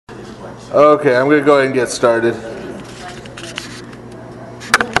Okay, I'm going to go ahead and get started.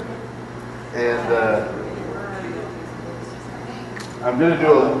 And I'm going to do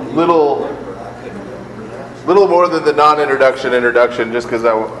a little more than the introduction, just because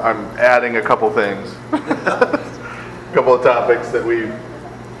I'm adding a couple things. A couple of topics that we've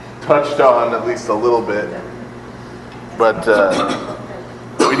touched on at least a little bit. But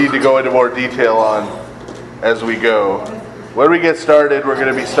we need to go into more detail on as we go. When we get started, we're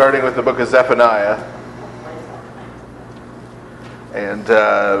going to be starting with the book of Zephaniah. And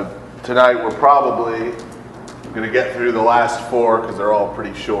tonight we're probably going to get through the last four because they're all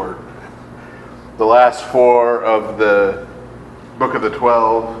pretty short. The last four of the book of the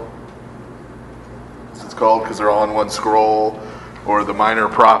 12, as it's called because they're all in one scroll, or the minor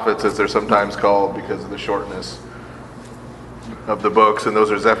prophets as they're sometimes called because of the shortness of the books. And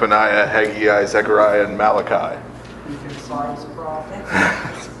those are Zephaniah, Haggai, Zechariah, and Malachi.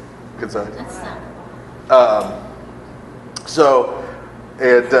 Good size.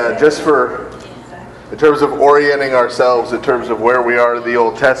 Just in terms of orienting ourselves, in terms of where we are in the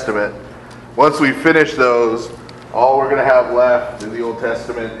Old Testament, once we finish those, all we're going to have left in the Old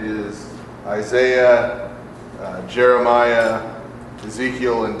Testament is Isaiah, Jeremiah,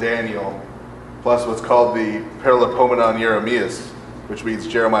 Ezekiel, and Daniel, plus what's called the Paralipomenon Jeremias, which means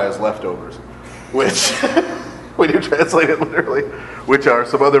Jeremiah's leftovers, which, when you translate it literally, which are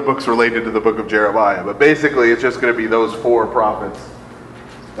some other books related to the book of Jeremiah. But basically, it's just going to be those four prophets,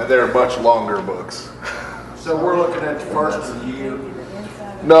 and they're much longer books. So we're looking at the first of the year.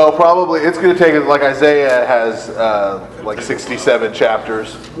 No, probably it's going to take, like Isaiah has like 67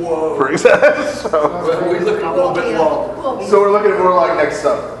 chapters. Whoa. For example. So We're looking a little bit longer. we're looking at more like next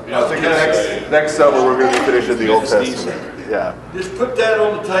summer. I think next summer we're going to be finishing the Old Testament. Yeah. Just put that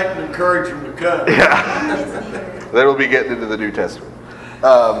on the tape and encourage them to come. Yeah. Then we'll be getting into the New Testament.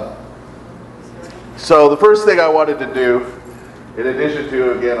 So the first thing I wanted to do, in addition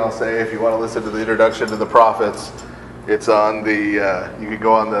to, again, I'll say, if you want to listen to the introduction to the prophets, it's on the, you can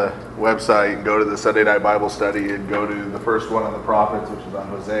go on the website and go to the Sunday Night Bible Study and go to the first one on the prophets, which is on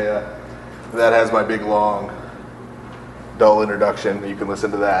Hosea. That has my big, long, dull introduction. You can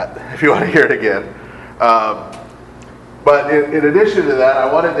listen to that if you want to hear it again. But in addition to that, I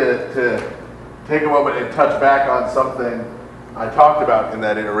wanted to take a moment and touch back on something I talked about in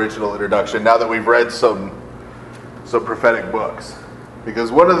that original introduction, now that we've read some prophetic books.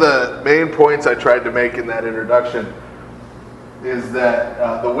 Because one of the main points I tried to make in that introduction is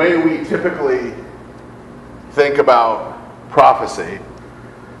that the way we typically think about prophecy,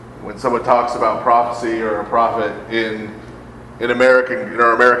 when someone talks about prophecy or a prophet in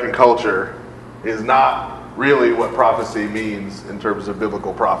our American culture, is not really what prophecy means in terms of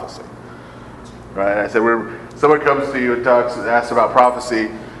biblical prophecy. Right? I said, when someone comes to you and asks about prophecy,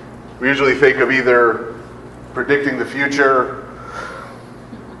 we usually think of either predicting the future,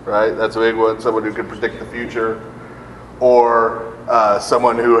 right? That's a big one. Someone who can predict the future, or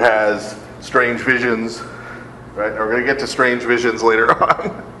someone who has strange visions, right? We're going to get to strange visions later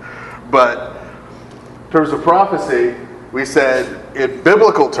on. But in terms of prophecy, we said in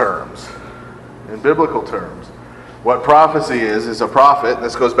biblical terms, what prophecy is a prophet, and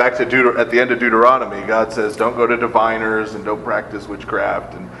this goes back to at the end of Deuteronomy. God says, don't go to diviners and don't practice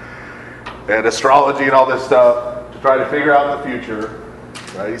witchcraft and astrology and all this stuff to try to figure out the future.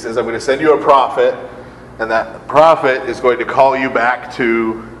 Right? He says, I'm going to send you a prophet, and that prophet is going to call you back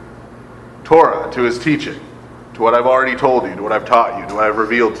to Torah, to his teaching, to what I've already told you, to what I've taught you, to what I've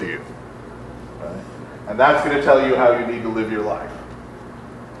revealed to you. Right? And that's going to tell you how you need to live your life.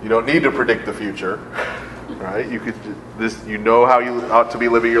 You don't need to predict the future, right? You know how you ought to be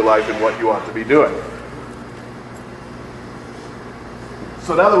living your life and what you ought to be doing.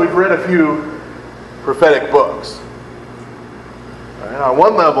 So now that we've read a few prophetic books, right, on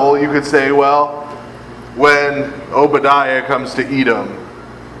one level you could say, well, when Obadiah comes to Edom,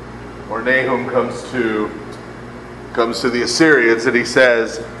 or Nahum comes to the Assyrians, and he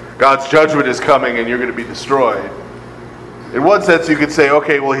says, God's judgment is coming and you're going to be destroyed. In one sense you could say,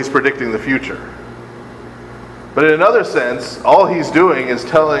 okay, well, he's predicting the future. But in another sense, all he's doing is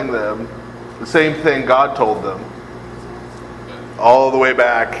telling them the same thing God told them all the way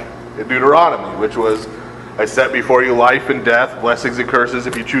back in Deuteronomy, which was, I set before you life and death, blessings and curses.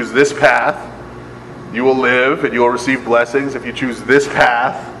 If you choose this path, you will live and you will receive blessings. If you choose this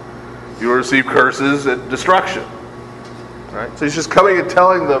path, you will receive curses and destruction. Right? So he's just coming and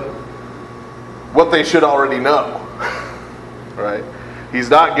telling them what they should already know. Right? He's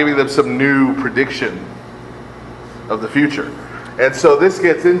not giving them some new prediction of the future. And so this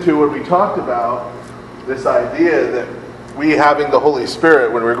gets into when we talked about this idea that we having the Holy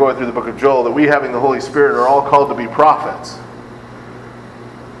Spirit, when we're going through the book of Joel, that we having the Holy Spirit are all called to be prophets.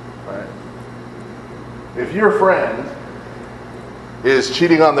 Right? If your friend is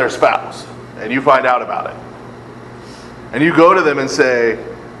cheating on their spouse, and you find out about it, and you go to them and say,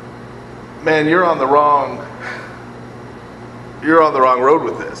 man, you're on the wrong road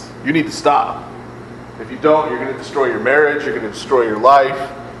with this. You need to stop. If you don't, you're going to destroy your marriage, you're going to destroy your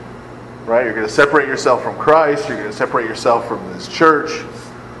life, right? You're going to separate yourself from Christ, you're going to separate yourself from this church.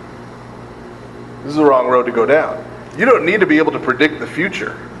 This is the wrong road to go down. You don't need to be able to predict the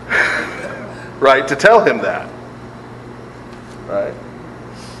future, right, to tell him that, right?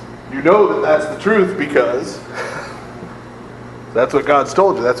 You know that that's the truth because that's what God's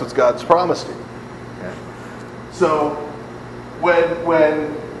told you. That's what God's promised you. Okay? So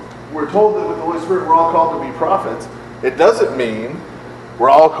when we're told that with the Holy Spirit we're all called to be prophets, it doesn't mean we're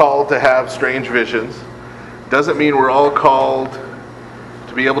all called to have strange visions. It doesn't mean we're all called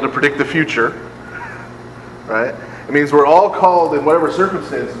to be able to predict the future. Right? It means we're all called in whatever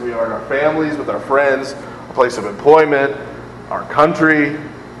circumstances we are, in our families, with our friends, our place of employment, our country,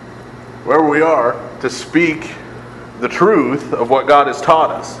 wherever we are, to speak the truth of what God has taught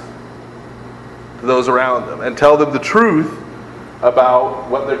us to those around them, and tell them the truth about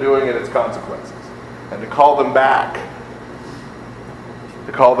what they're doing and its consequences, and to call them back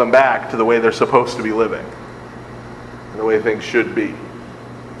to the way they're supposed to be living, and the way things should be.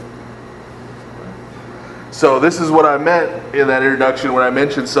 So this is what I meant in that introduction when I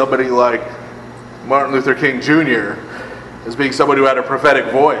mentioned somebody like Martin Luther King Jr. as being someone who had a prophetic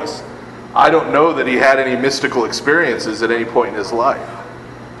voice. I don't know that he had any mystical experiences at any point in his life.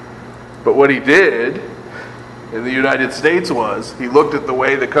 But what he did in the United States was, he looked at the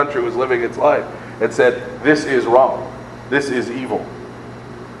way the country was living its life and said, this is wrong. This is evil.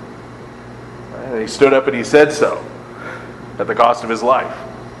 And he stood up and he said so, at the cost of his life.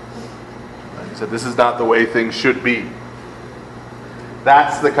 And he said, this is not the way things should be.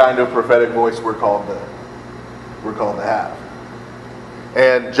 That's the kind of prophetic voice we're called to have.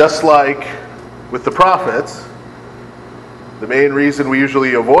 And just like with the prophets, the main reason we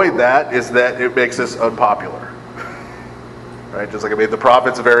usually avoid that is that it makes us unpopular. Right? Just like it made the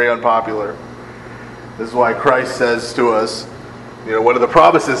prophets very unpopular. This is why Christ says to us, one of the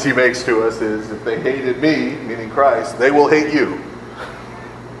promises he makes to us is, if they hated me, meaning Christ, they will hate you.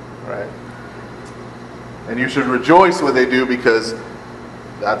 Right? And you should rejoice when they do, because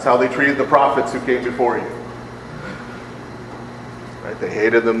that's how they treated the prophets who came before you. Right? They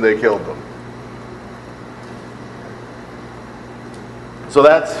hated them, they killed them. So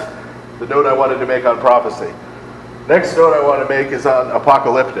that's the note I wanted to make on prophecy. Next note I want to make is on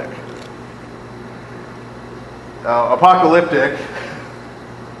apocalyptic. Now, apocalyptic,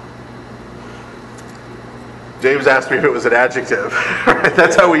 James asked me if it was an adjective. Right?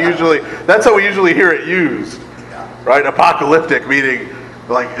 That's how we usually hear it used. Right? Apocalyptic meaning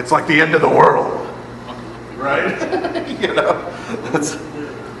like it's like the end of the world. Right?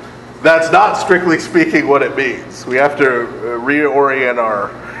 That's not strictly speaking what it means. We have to reorient our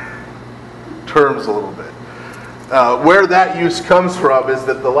terms a little bit. Where that use comes from is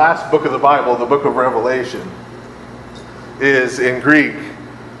that the last book of the Bible, the book of Revelation, is in Greek,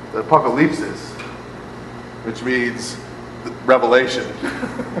 the apocalypsis, which means revelation.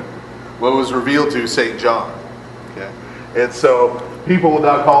 What was revealed to St. John. Okay? And so people will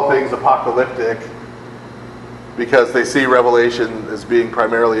now call things apocalyptic because they see Revelation as being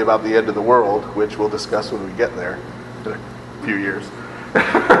primarily about the end of the world, which we'll discuss when we get there in a few years.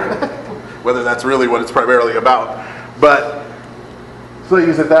 Whether that's really what it's primarily about. But, so they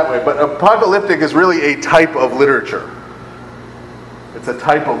use it that way. But apocalyptic is really a type of literature. It's a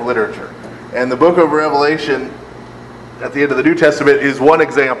type of literature. And the book of Revelation, at the end of the New Testament, is one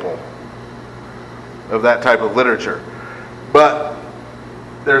example of that type of literature. But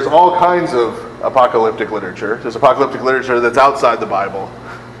there's all kinds of apocalyptic literature. There's apocalyptic literature that's outside the Bible.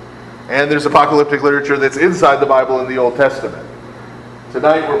 And there's apocalyptic literature that's inside the Bible in the Old Testament.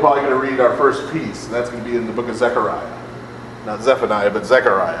 Tonight we're probably going to read our first piece, and that's going to be in the book of Zechariah. Not Zephaniah, but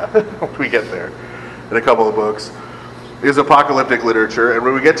Zechariah, when we get there, in a couple of books, is apocalyptic literature. And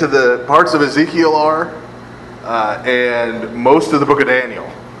when we get to the parts of Ezekiel and most of the book of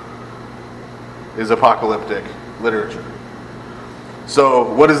Daniel is apocalyptic literature.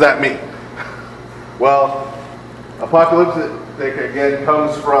 So what does that mean? Well, apocalyptic, again,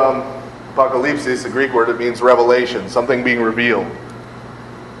 comes from apocalypsis, the Greek word. It means revelation, something being revealed.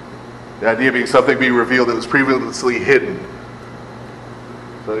 The idea being something being revealed that was previously hidden.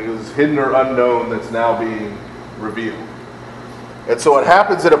 So it was hidden or unknown that's now being revealed. And so what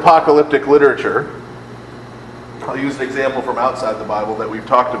happens in apocalyptic literature I'll use an example from outside the Bible that we've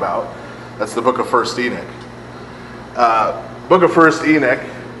talked about. That's the book of 1 Enoch. Book of 1 Enoch.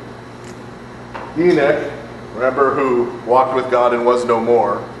 Enoch, remember, who walked with God and was no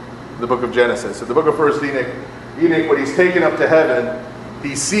more. The book of Genesis. In the book of 1 Enoch, Enoch, when he's taken up to heaven,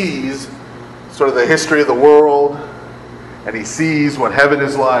 he sees sort of the history of the world, and he sees what heaven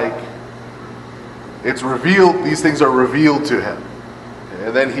is like. It's revealed, these things are revealed to him.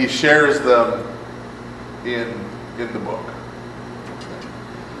 And then he shares them in the book.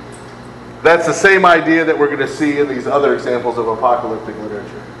 That's the same idea that we're going to see in these other examples of apocalyptic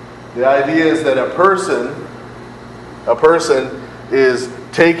literature. The idea is that a person is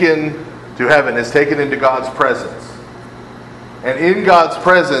taken to heaven, is taken into God's presence. And in God's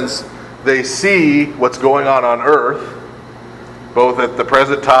presence, they see what's going on earth, both at the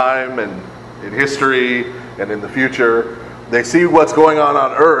present time and in history and in the future. They see what's going on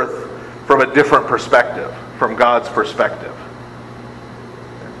earth from a different perspective, from God's perspective.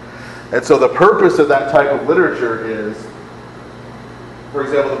 And so the purpose of that type of literature is, for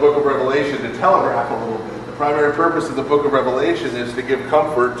example, the book of Revelation, to telegraph a little bit. The primary purpose of the book of Revelation is to give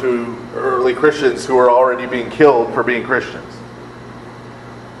comfort to early Christians who are already being killed for being Christians.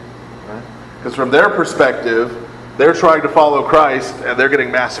 Because from their perspective, they're trying to follow Christ and they're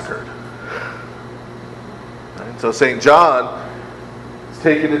getting massacred. Right? So St. John is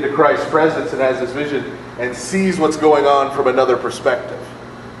taken into Christ's presence and has this vision and sees what's going on from another perspective.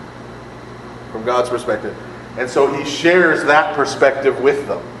 From God's perspective. And so he shares that perspective with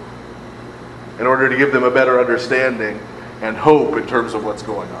them in order to give them a better understanding and hope in terms of what's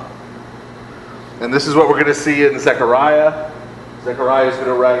going on. And this is what we're going to see in Zechariah. Zechariah is going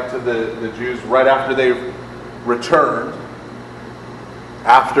to write to the Jews right after they've returned,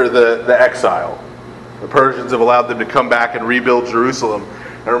 after the exile. The Persians have allowed them to come back and rebuild Jerusalem.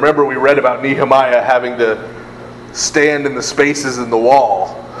 And remember, we read about Nehemiah having to stand in the spaces in the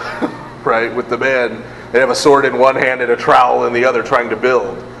wall, right, with the men. They have a sword in one hand and a trowel in the other trying to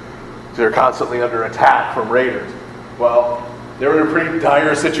build. So they're constantly under attack from raiders. Well, they're in a pretty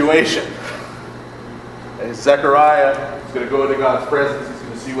dire situation. And Zechariah is going to go into God's presence. He's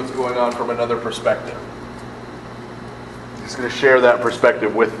going to see what's going on from another perspective. He's going to share that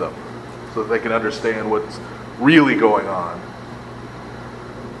perspective with them so that they can understand what's really going on.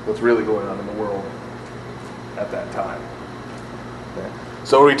 What's really going on in the world at that time. Okay.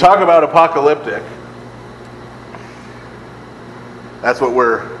 So when we talk about apocalyptic, that's what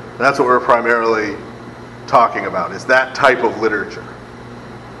we're primarily talking about, is that type of literature.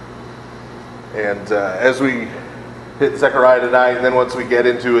 And as we hit Zechariah tonight, and then once we get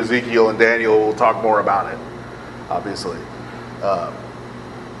into Ezekiel and Daniel, we'll talk more about it, obviously.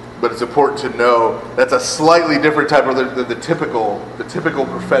 But it's important to know that's a slightly different type of the typical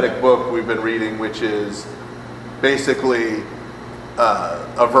prophetic book we've been reading, which is basically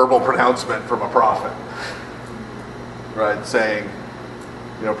a verbal pronouncement from a prophet, right? Saying,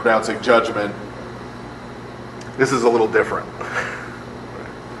 pronouncing judgment. This is a little different.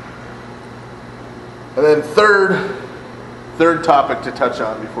 And then third topic to touch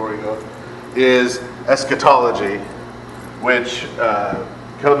on before we go is eschatology, which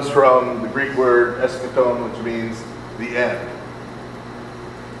comes from the Greek word eschaton, which means the end.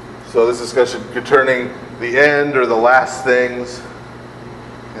 So this discussion concerning the end or the last things.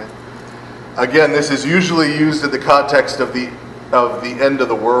 Okay. Again, this is usually used in the context of the end of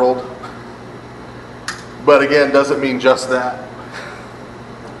the world, but again, doesn't mean just that.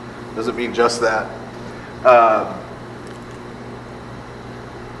 Doesn't mean just that.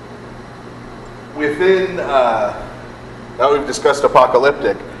 Now we've discussed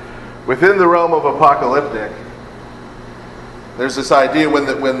apocalyptic. Within the realm of apocalyptic, there's this idea when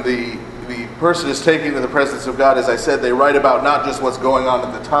the person is taken to the presence of God, as I said, they write about not just what's going on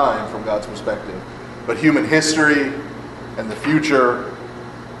at the time from God's perspective, but human history and the future,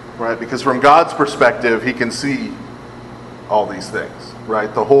 right? Because from God's perspective, he can see all these things,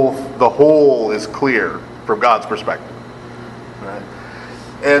 right? The whole is clear from God's perspective, right?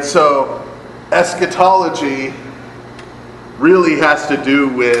 And so eschatology really has to do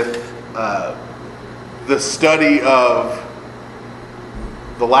with the study of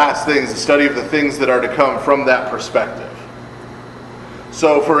the last things, the study of the things that are to come from that perspective.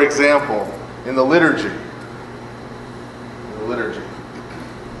 So, for example, in the liturgy,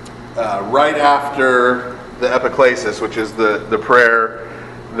 right after the epiclesis, which is the prayer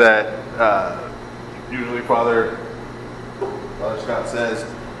that usually Father Scott says,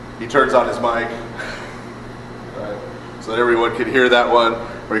 he turns on his mic, right, so that everyone can hear that one,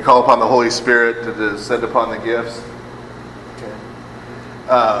 where you call upon the Holy Spirit to descend upon the gifts. Okay.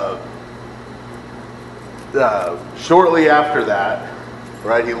 shortly after that,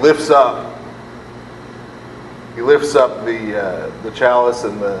 right, he lifts up the chalice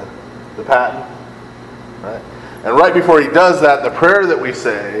and the paten, right? And right before he does that, the prayer that we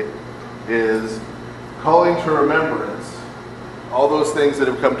say is calling to remembrance all those things that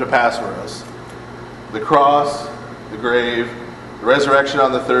have come to pass for us. The cross, the grave, the resurrection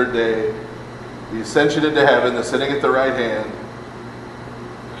on the third day, the ascension into heaven, the sitting at the right hand,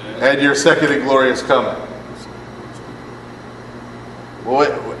 and your second and glorious coming.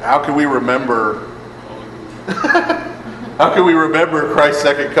 Well, how can we remember? How can we remember Christ's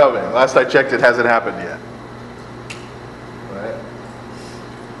second coming? Last I checked, it hasn't happened yet. Right?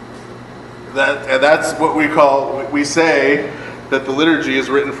 That's what we say that the liturgy is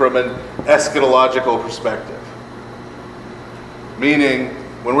written from an eschatological perspective. Meaning,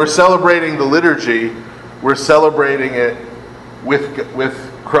 when we're celebrating the liturgy, we're celebrating it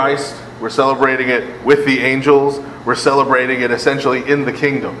with Christ, we're celebrating it with the angels, we're celebrating it essentially in the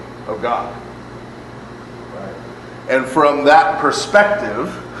kingdom of God. Right? And from that perspective,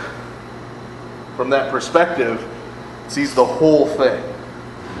 it sees the whole thing.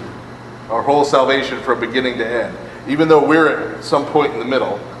 Our whole salvation from beginning to end. Even though we're at some point in the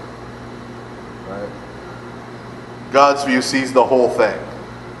middle, right? God's view sees the whole thing.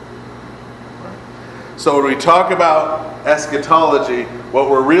 Right? So when we talk about eschatology, what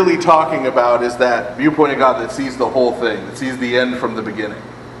we're really talking about is that viewpoint of God that sees the whole thing, that sees the end from the beginning.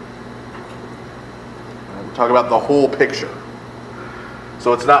 Right? We're talking about the whole picture.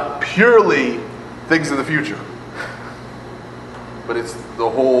 So it's not purely things of the future, but it's the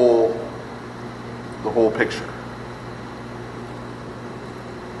whole picture.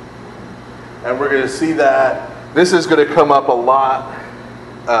 And we're going to see that this is going to come up a lot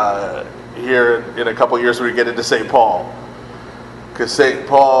here in a couple of years when we get into St. Paul. Because St.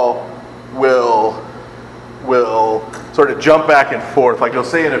 Paul will sort of jump back and forth. Like he'll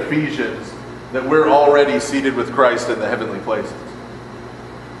say in Ephesians that we're already seated with Christ in the heavenly places.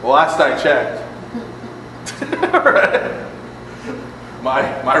 Well, last I checked, right?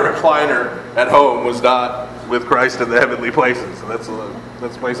 my recliner at home was not with Christ in the heavenly places. So that's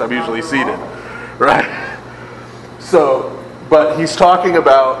the place I'm usually seated, right? So, but he's talking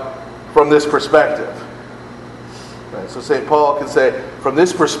about from this perspective. Right? So St. Paul can say, from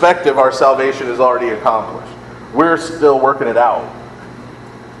this perspective, our salvation is already accomplished. We're still working it out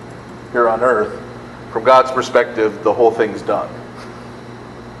here on earth. From God's perspective, the whole thing's done.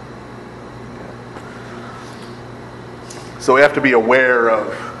 So we have to be aware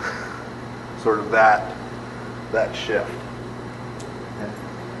of sort of that shift. Okay.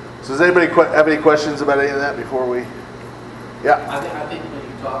 So does anybody have any questions about any of that before we? Yeah. I think when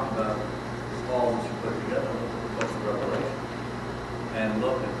you talk about all that you put together with the book of Revelation and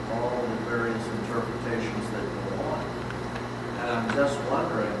look at all the various interpretations that go on, and I'm just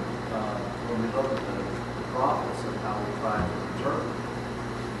wondering when we look at the prophets and how we try to interpret,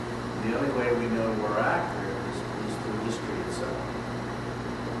 the only way we know we're accurate is through history itself,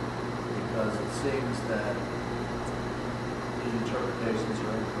 because it seems that the interpretations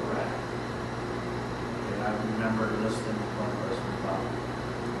are incorrect. I remember listening to one person about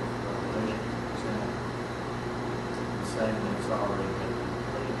Revelation, saying that it's already been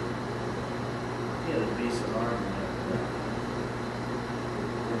completed. He had a decent argument that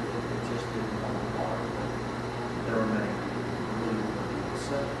it just didn't fall apart, but there were many people who really wouldn't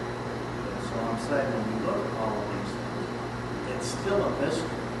accept it. So I'm saying when we look at all of these things, it's still a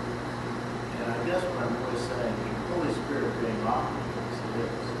mystery. And I guess what I'm really saying, the Holy Spirit being omnipotent as it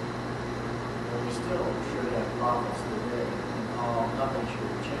is, we still should have prophets today, and nothing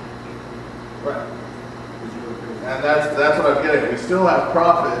should change. Right. Would you agree? And that's what I'm getting. We still have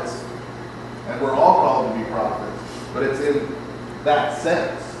prophets, and we're all called to be prophets, but it's in that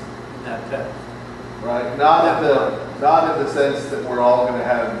sense. In that text. Right? Not in the sense that we're all going to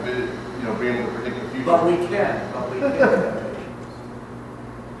have, be able to predict the future. But we can have visions.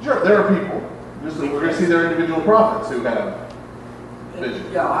 Sure, there are people. We're going to see their individual prophets who have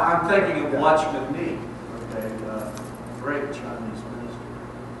visions. Yeah, I'm thinking of Watchman Nee, okay, great Chinese minister.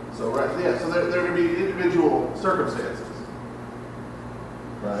 So there are going to be individual circumstances,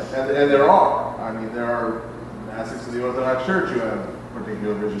 right? And there are. I mean, there are monastics of the Orthodox Church who have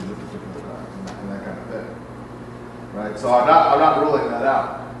particular visions at particular times and that kind of thing, right? So I'm not ruling that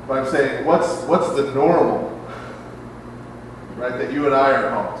out, but I'm saying what's the normal, right? That you and I are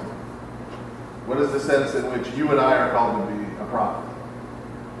called to. What is the sense in which you and I are called to be a prophet?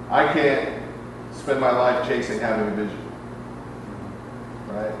 I can't spend my life chasing having a vision.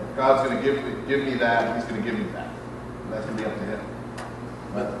 Right? God's going to give me that, He's going to give me that. And that's going to be up to Him.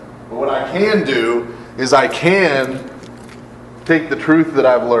 But what I can do is I can take the truth that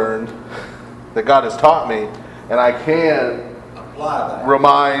I've learned, that God has taught me, and I can Apply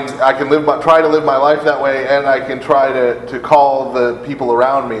that. I can try to live my life that way, and I can try to call the people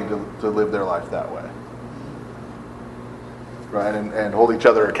around me to live their life that way. Right? And hold each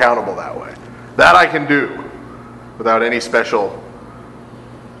other accountable that way. That I can do without any special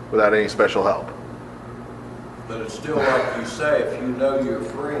help. But it's still like you say, if you know your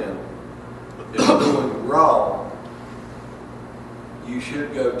friend is doing wrong, you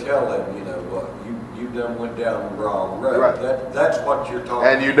should go tell them, you know what, you done went down the wrong road. Right. That's what you're talking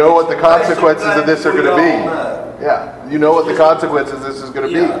about. And you know what the consequences of this are going to be. Know. Yeah, you know what the consequences of this is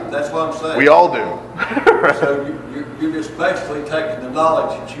going to Yeah, be. that's what I'm saying. We all do. So you're just basically taking the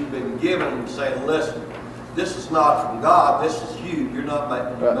knowledge that you've been given and saying, listen, this is not from God, this is you. You're not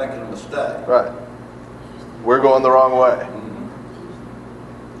making, you're making a mistake. Right. We're going the wrong way.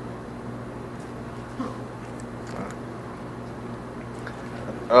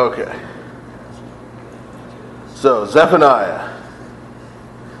 Okay. So, Zephaniah.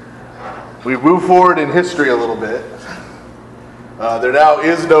 We've moved forward in history a little bit. There now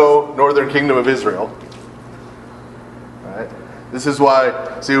is no northern kingdom of Israel. All right. This is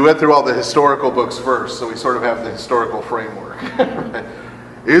why, see, we went through all the historical books first, so we sort of have the historical framework.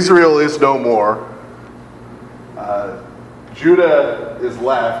 Israel is no more. Judah is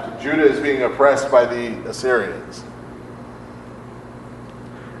left. Judah is being oppressed by the Assyrians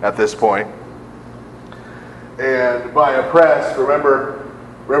at this point. And by oppressed, remember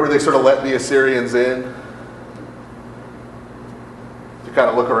they sort of let the Assyrians in to kind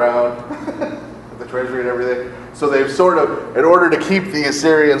of look around at the treasury and everything. So they've sort of, in order to keep the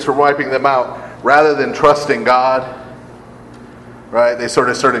Assyrians from wiping them out, rather than trusting God, right, they sort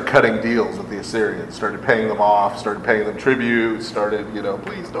of started cutting deals with the Assyrians, started paying them off, started paying them tribute, started,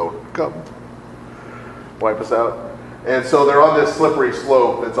 please don't come wipe us out. And so they're on this slippery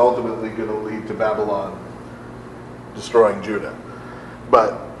slope that's ultimately going to lead to Babylon destroying Judah.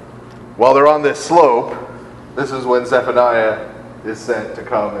 But while they're on this slope, this is when Zephaniah is sent to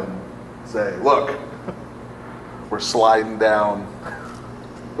come and say, look, we're sliding down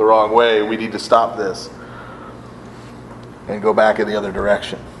the wrong way. We need to stop this and go back in the other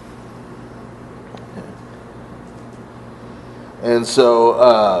direction. And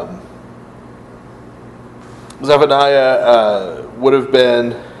so Zephaniah would have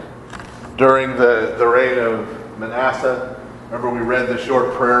been during the reign of Manasseh. Remember we read the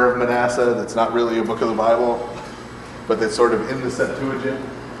short prayer of Manasseh that's not really a book of the Bible, but that's sort of in the Septuagint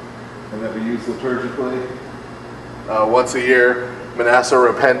and that we use liturgically. Once a year, Manasseh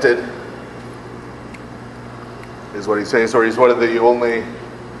repented, is what he's saying. So he's one of the only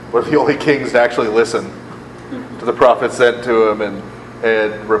kings to actually listen to the prophet sent to him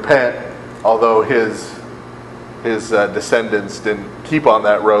and repent, although his descendants didn't keep on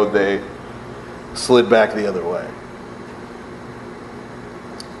that road, they slid back the other way.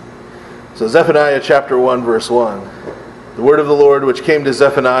 So Zephaniah chapter 1 verse 1. The word of the Lord which came to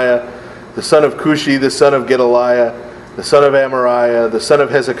Zephaniah, the son of Cushi, the son of Gedaliah, the son of Amariah, the son of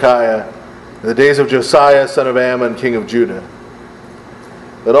Hezekiah, in the days of Josiah, son of Ammon, king of Judah.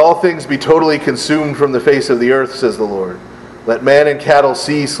 Let all things be totally consumed from the face of the earth, says the Lord. Let man and cattle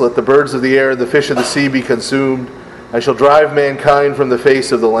cease, let the birds of the air and the fish of the sea be consumed. I shall drive mankind from the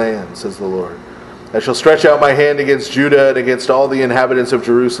face of the land, says the Lord. I shall stretch out my hand against Judah and against all the inhabitants of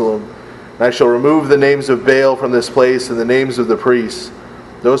Jerusalem. And I shall remove the names of Baal from this place and the names of the priests,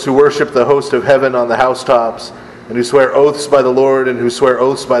 those who worship the host of heaven on the housetops, and who swear oaths by the Lord and who swear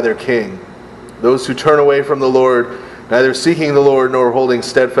oaths by their king. Those who turn away from the Lord, neither seeking the Lord nor holding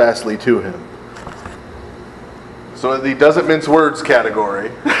steadfastly to him. So in the doesn't mince words category,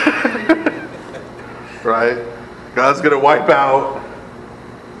 right? God's going to wipe out,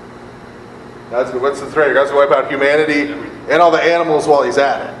 what's the threat? God's going to wipe out humanity and all the animals while he's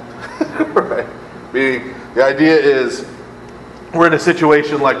at it. Right? Meaning, the idea is we're in a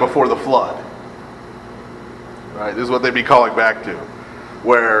situation like before the flood. Right? This is what they'd be calling back to,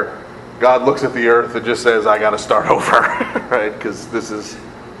 where God looks at the earth and just says, I got to start over, right? Because this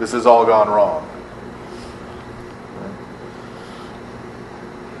is all gone wrong.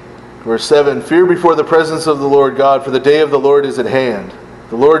 Verse 7, fear before the presence of the Lord God, for the day of the Lord is at hand.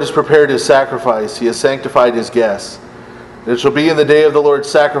 The Lord has prepared his sacrifice. He has sanctified his guests. And it shall be in the day of the Lord's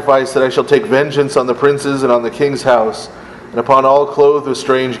sacrifice that I shall take vengeance on the princes and on the king's house, and upon all clothed with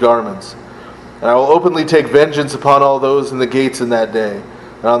strange garments. And I will openly take vengeance upon all those in the gates in that day,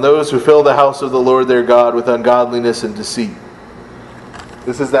 and on those who fill the house of the Lord their God with ungodliness and deceit.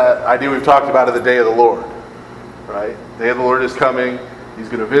 This is that idea we've talked about of the day of the Lord. Right? The day of the Lord is coming. He's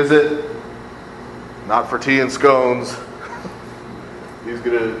going to visit not for tea and scones. He's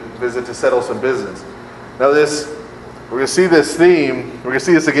going to visit to settle some business. Now we're going to see this theme, we're going to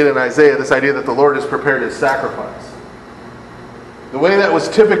see this again in Isaiah, this idea that the Lord has prepared his sacrifice. The way that was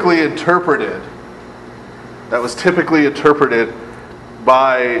typically interpreted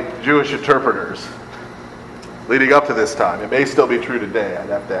by Jewish interpreters leading up to this time, it may still be true today, I'd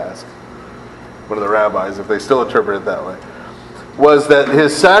have to ask one of the rabbis if they still interpret it that way, was that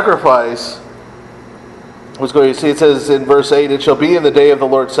his sacrifice was going to see, it says in verse 8, "It shall be in the day of the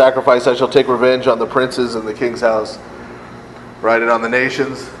Lord's sacrifice, I shall take revenge on the princes in the king's house," right, and on the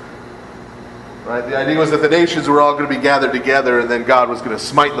nations. Right? The idea was that the nations were all going to be gathered together, and then God was going to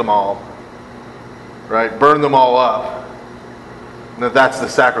smite them all, right? Burn them all up. And that's the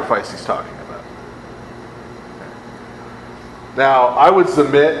sacrifice he's talking about. Now, I would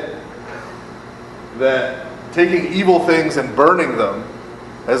submit that taking evil things and burning them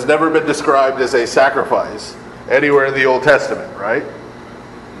has never been described as a sacrifice anywhere in the Old Testament, right?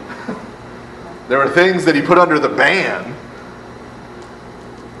 There were things that he put under the ban.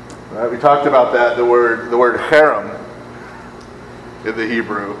 Right, we talked about that, the word harem in the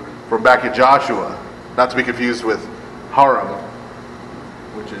Hebrew from back in Joshua, not to be confused with harem,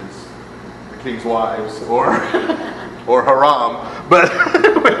 which is the king's wives, or haram,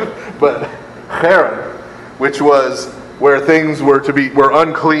 but harem, which was where things were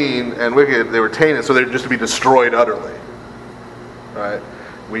unclean and wicked, they were tainted, so they're just to be destroyed utterly. Right?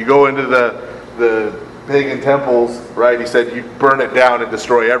 When you go into the pagan temples, right, he said you burn it down and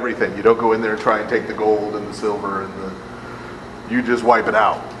destroy everything. You don't go in there and try and take the gold and the silver and you just wipe it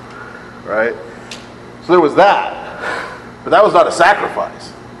out, right? So there was that, but that was not a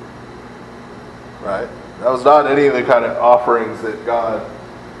sacrifice, right? That was not any of the kind of offerings that God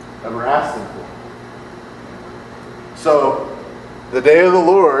ever asked them for. So the day of the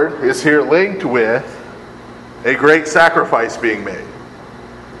Lord is here linked with a great sacrifice being made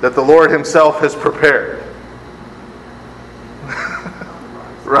that the Lord himself has prepared.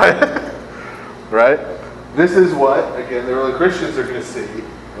 Right? Right? This is what, again, the early Christians are going to see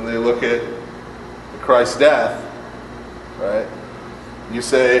when they look at Christ's death. Right? You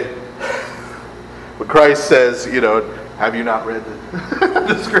say, when Christ says, have you not read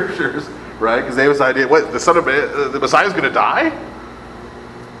the scriptures? Right? Because they have this idea, what, the Son of Man, the Messiah is going to die?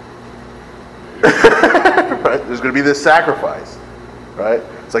 Right? There's going to be this sacrifice. Right?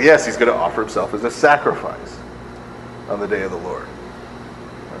 It's like, yes, he's going to offer himself as a sacrifice on the day of the Lord.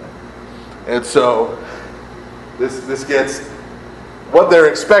 Right? And so, this gets, what they're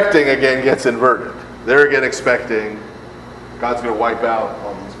expecting again gets inverted. They're again expecting God's going to wipe out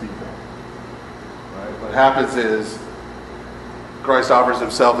all these people. Right? What happens is, Christ offers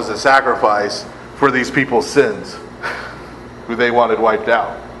himself as a sacrifice for these people's sins, who they wanted wiped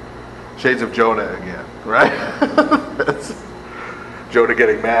out. Shades of Jonah again, right? That's Jonah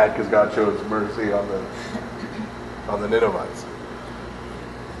getting mad because God shows mercy on the Ninevites.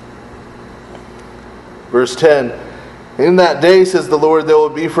 Verse 10, "In that day, says the Lord, there will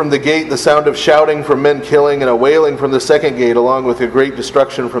be from the gate the sound of shouting from men killing, and a wailing from the second gate, along with a great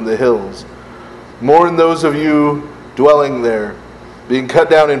destruction from the hills. Mourn those of you dwelling there, being cut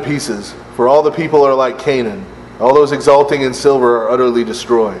down in pieces, for all the people are like Canaan. All those exalting in silver are utterly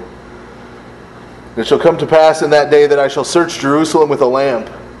destroyed. It shall come to pass in that day that I shall search Jerusalem with a lamp,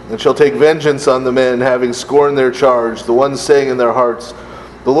 and shall take vengeance on the men, having scorned their charge, the ones saying in their hearts,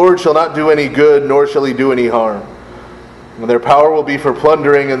 the Lord shall not do any good, nor shall he do any harm. And their power will be for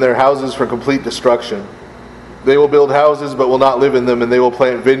plundering, and their houses for complete destruction. They will build houses, but will not live in them, and they will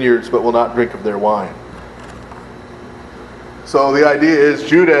plant vineyards, but will not drink of their wine." So the idea is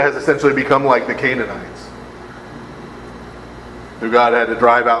Judah has essentially become like the Canaanites, who God had to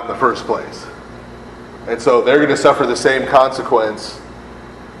drive out in the first place. And so they're going to suffer the same consequence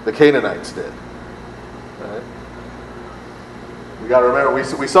the Canaanites did. Right? We got to remember,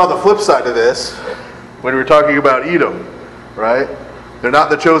 we saw the flip side of this when we were talking about Edom, right? They're not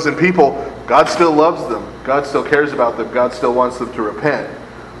the chosen people. God still loves them. God still cares about them. God still wants them to repent.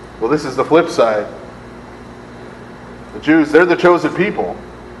 Well, this is the flip side. The Jews, they're the chosen people.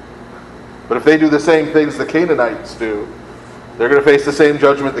 But if they do the same things the Canaanites do, they're going to face the same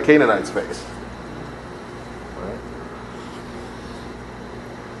judgment the Canaanites face. Right?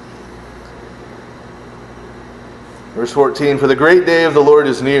 Verse 14, "For the great day of the Lord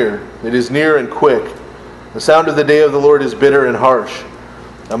is near. It is near and quick. The sound of the day of the Lord is bitter and harsh.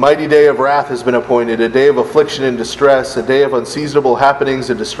 A mighty day of wrath has been appointed, a day of affliction and distress, a day of unseasonable happenings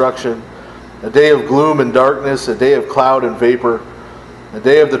and destruction, a day of gloom and darkness, a day of cloud and vapor, a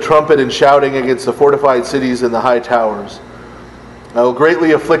day of the trumpet and shouting against the fortified cities and the high towers. I will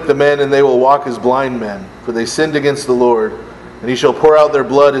greatly afflict the men, and they will walk as blind men, for they sinned against the Lord. And he shall pour out their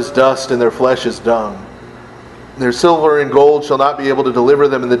blood as dust, and their flesh as dung. Their silver and gold shall not be able to deliver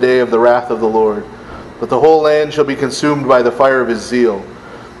them in the day of the wrath of the Lord. But the whole land shall be consumed by the fire of his zeal,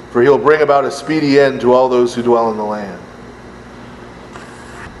 for he will bring about a speedy end to all those who dwell in the land.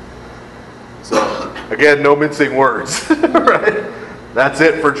 So, again, no mincing words, right? That's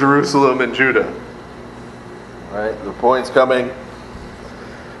it for Jerusalem and Judah. Right? The point's coming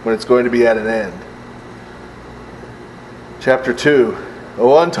when it's going to be at an end. Chapter 2.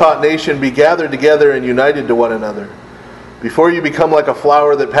 O untaught nation, be gathered together and united to one another. Before you become like a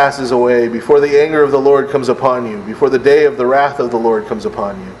flower that passes away, before the anger of the Lord comes upon you, before the day of the wrath of the Lord comes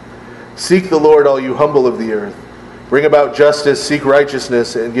upon you. Seek the Lord, all you humble of the earth. Bring about justice, seek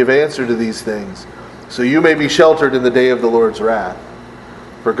righteousness, and give answer to these things, so you may be sheltered in the day of the Lord's wrath.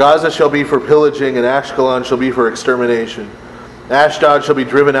 For Gaza shall be for pillaging, and Ashkelon shall be for extermination. Ashdod shall be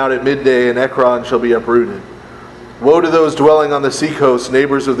driven out at midday, and Ekron shall be uprooted. Woe to those dwelling on the seacoast,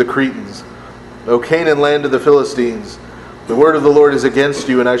 neighbors of the Cretans. O Canaan, land of the Philistines, the word of the Lord is against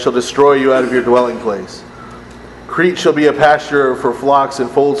you, and I shall destroy you out of your dwelling place. Crete shall be a pasture for flocks and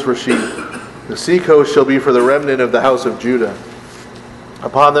folds for sheep. The seacoast shall be for the remnant of the house of Judah.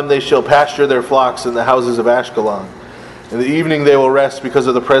 Upon them they shall pasture their flocks in the houses of Ashkelon. In the evening they will rest because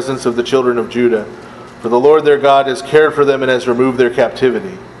of the presence of the children of Judah. For the Lord their God has cared for them and has removed their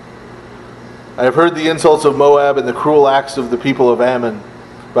captivity. I have heard the insults of Moab and the cruel acts of the people of Ammon,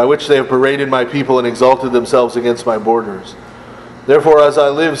 by which they have paraded my people and exalted themselves against my borders. Therefore, as I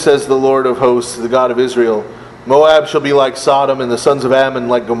live, says the Lord of hosts, the God of Israel, Moab shall be like Sodom, and the sons of Ammon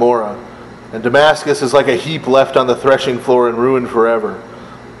like Gomorrah. And Damascus is like a heap left on the threshing floor and ruined forever.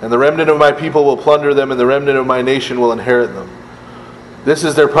 And the remnant of my people will plunder them, and the remnant of my nation will inherit them. This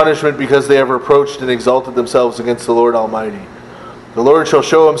is their punishment because they have reproached and exalted themselves against the Lord Almighty. The Lord shall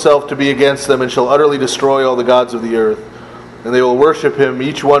show himself to be against them, and shall utterly destroy all the gods of the earth. And they will worship him,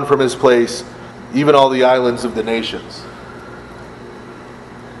 each one from his place, even all the islands of the nations.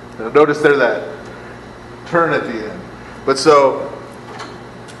 Now notice there that turn at the end. But so,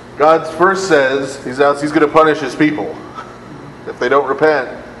 God first says he's going to punish his people. If they don't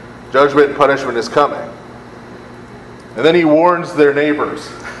repent, judgment and punishment is coming. And then he warns their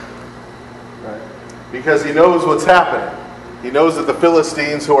neighbors. Right? Because he knows what's happening. He knows that the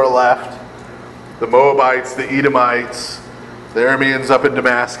Philistines who are left, the Moabites, the Edomites, the Arameans up in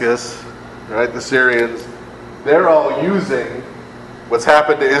Damascus, right, the Syrians, they're all using what's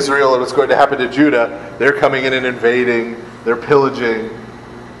happened to Israel and what's going to happen to Judah. They're coming in and invading, they're pillaging,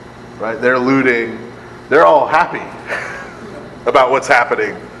 right, they're looting. They're all happy about what's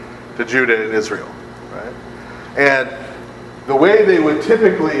happening to Judah and Israel, right? And the way they would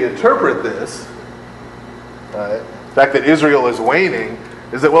typically interpret this, the fact that Israel is waning,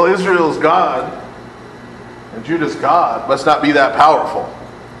 is that, well, Israel's God and Judah's God must not be that powerful,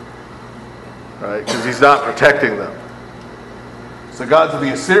 right? Because he's not protecting them. So the gods of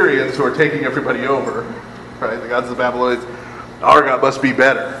the Assyrians who are taking everybody over, right? The gods of the Babylonians, our God must be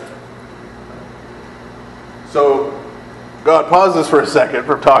better. So God pauses for a second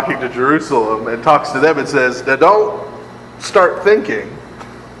from talking to Jerusalem and talks to them and says, now don't start thinking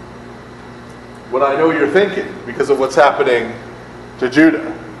what I know you're thinking because of what's happening to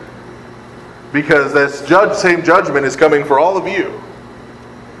Judah. Because this same judgment is coming for all of you.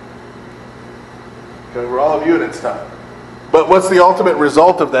 Coming for all of you in its time. But what's the ultimate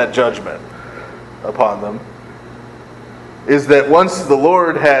result of that judgment upon them? Is that once the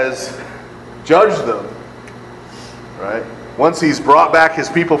Lord has judged them, right? Once he's brought back his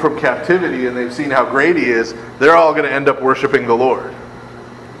people from captivity and they've seen how great he is, they're all going to end up worshiping the Lord.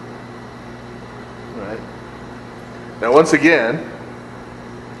 Right? Now once again,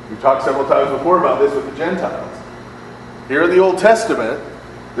 we've talked several times before about this with the Gentiles. Here in the Old Testament,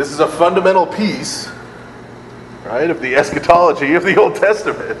 this is a fundamental piece, right, of the eschatology of the Old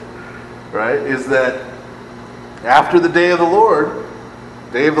Testament, right, is that after the day of the Lord,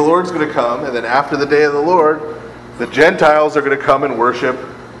 the day of the Lord's going to come, and then after the day of the Lord, the Gentiles are going to come and worship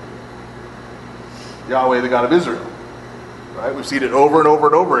Yahweh, the God of Israel. Right? We've seen it over and over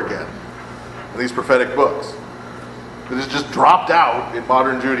and over again in these prophetic books. It has just dropped out in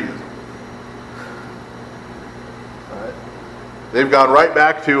modern Judaism. Right? They've gone right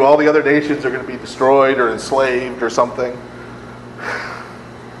back to all the other nations are going to be destroyed or enslaved or something.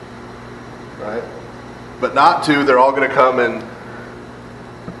 Right? But not to, they're all going to come and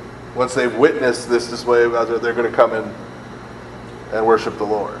once they've witnessed this display, they're going to come in and worship the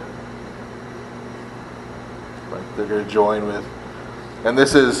Lord. Right? They're going to join with. And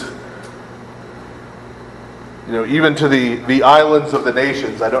this is even to the islands of the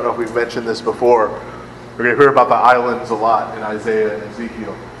nations. I don't know if we've mentioned this before. We're going to hear about the islands a lot in Isaiah and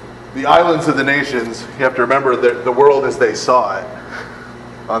Ezekiel. The islands of the nations, you have to remember the world as they saw it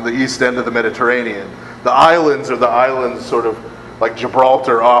on the east end of the Mediterranean. The islands are the islands sort of like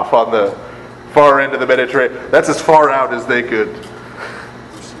Gibraltar off on the far end of the Mediterranean. That's as far out as they could.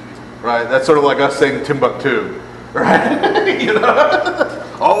 Right? That's sort of like us saying Timbuktu. Right?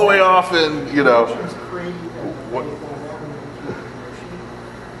 All the way off in,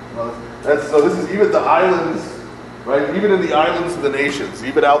 so this is even the islands, right? Even in the islands of the nations,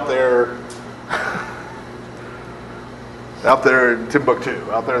 even out there in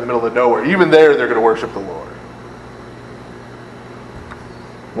Timbuktu, out there in the middle of nowhere, even there they're going to worship the Lord.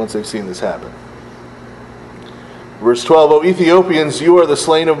 Once they've seen this happen. Verse 12, O Ethiopians, you are the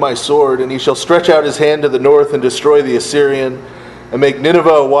slain of my sword, and he shall stretch out his hand to the north and destroy the Assyrian, and make Nineveh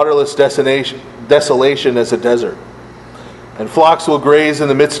a waterless desolation as a desert. And flocks will graze in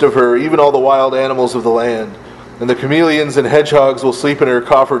the midst of her, even all the wild animals of the land. And the chameleons and hedgehogs will sleep in her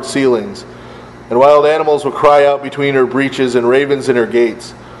coffered ceilings. And wild animals will cry out between her breaches, and ravens in her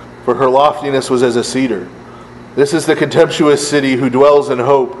gates. For her loftiness was as a cedar. This is the contemptuous city who dwells in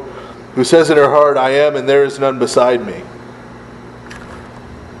hope, who says in her heart, I am, and there is none beside me.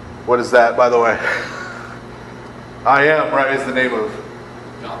 What is that, by the way? I am, right, is the name of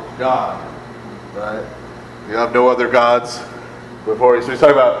God. Right? You have no other gods before you. So he's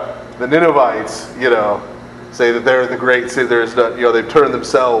talking about the Ninevites, say that they're the great city. There's not, they've turned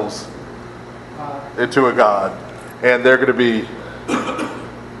themselves into a god, and they're going to be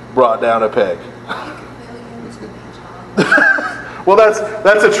brought down a peg. Well, that's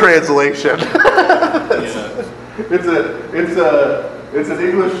a translation. It's an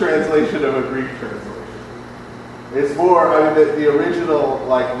English translation of a Greek translation. It's more, the original,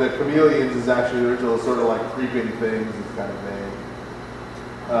 like the chameleons is actually the original sort of like creeping things. It's kind of vague.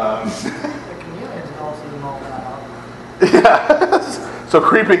 The chameleons also involve that. Yeah. So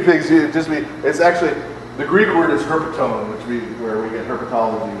creeping things, it's actually, the Greek word is herpetone, where we get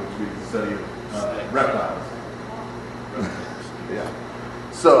herpetology, which means the study of reptiles. Yeah.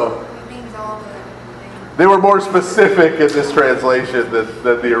 So they were more specific in this translation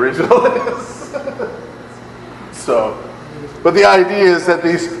than the original is. But the idea is that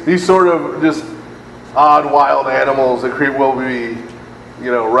these sort of just odd wild animals that will be,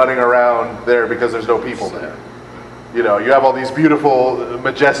 running around there because there's no people there. You have all these beautiful,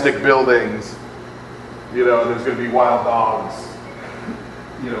 majestic buildings. And there's going to be wild dogs,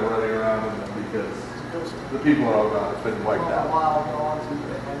 running around in them because the people are all gone. It's been wiped out. Wild dogs and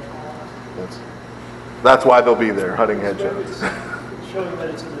hedgehogs. That's why they'll be there, hunting hedgehogs. Show you that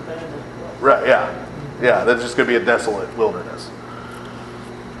it's an abandoned place. Right, yeah. Yeah, that's just going to be a desolate wilderness.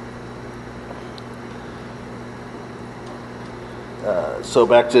 So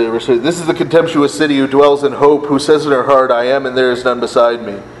back to verse 3. This is the contemptuous city who dwells in hope, who says in her heart, I am, and there is none beside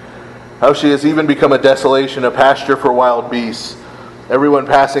me. How she has even become a desolation, a pasture for wild beasts. Everyone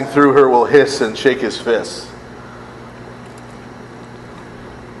passing through her will hiss and shake his fists.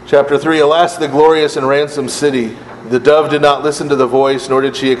 Chapter 3, Alas, the glorious and ransomed city. The dove did not listen to the voice, nor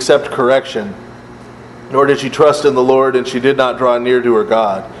did she accept correction. Nor did she trust in the Lord, and she did not draw near to her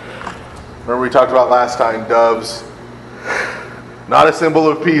God. Remember we talked about last time, doves. Not a symbol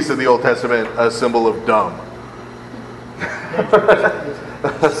of peace in the Old Testament, a symbol of dumb.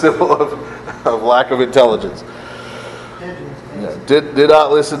 A symbol of lack of intelligence. Yeah. Did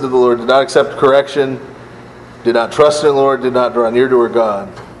not listen to the Lord, did not accept correction, did not trust in the Lord, did not draw near to her God.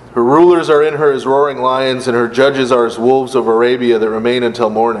 Her rulers are in her as roaring lions, and her judges are as wolves of Arabia that remain until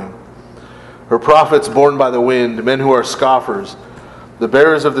morning. Her prophets borne by the wind, men who are scoffers. The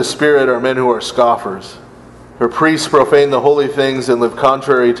bearers of the Spirit are men who are scoffers. Her priests profane the holy things and live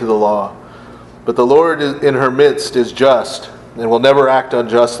contrary to the law. But the Lord in her midst is just, and will never act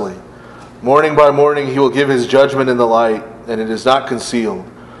unjustly. Morning by morning he will give his judgment in the light, and it is not concealed.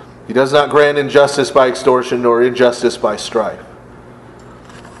 He does not grant injustice by extortion, nor injustice by strife.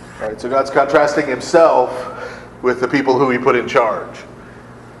 All right, so God's contrasting himself with the people who he put in charge.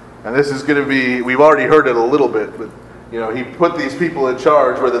 And this is going to be, we've already heard it a little bit, but he put these people in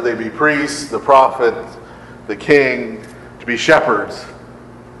charge, whether they be priests, the prophet, the king, to be shepherds.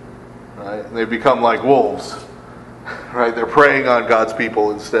 Right? And they've become like wolves. Right? They're preying on God's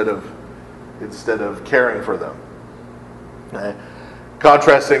people instead of caring for them. Right?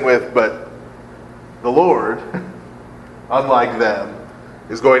 Contrasting with, but the Lord, unlike them,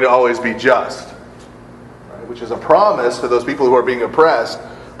 is going to always be just. Right? Which is a promise to those people who are being oppressed,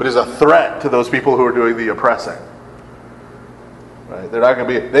 but is a threat to those people who are doing the oppressing. Right? They're not going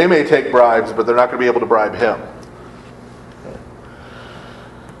to be. They may take bribes, but they're not going to be able to bribe him.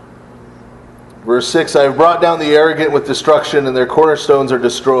 Verse 6, I have brought down the arrogant with destruction, and their cornerstones are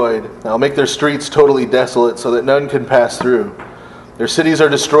destroyed. I'll make their streets totally desolate, so that none can pass through. Their cities are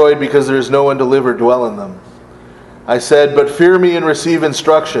destroyed because there is no one to live or dwell in them. I said, but fear me and receive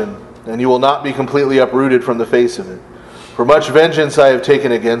instruction, and you will not be completely uprooted from the face of it. For much vengeance I have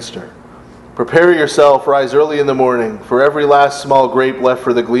taken against her. Prepare yourself, rise early in the morning, for every last small grape left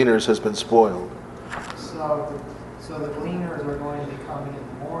for the gleaners has been spoiled. So the gleaners are going to be coming in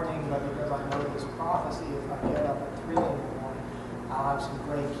the morning, but because I know this prophecy, if I get up at 3 in the morning, I'll have some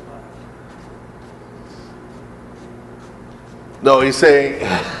grapes left. No, he's saying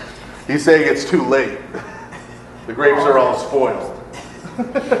it's too late. The grapes are all spoiled.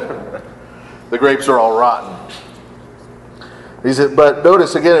 The grapes are all rotten. He said, but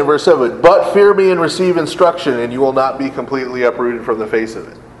notice again in verse 7, but fear me and receive instruction, and you will not be completely uprooted from the face of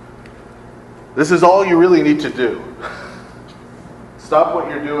it. This is all you really need to do. Stop what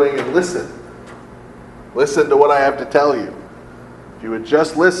you're doing and listen. Listen to what I have to tell you. If you would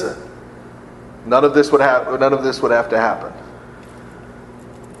just listen, none of this would have to happen.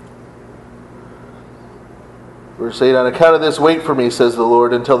 Verse 8, on account of this, wait for me, says the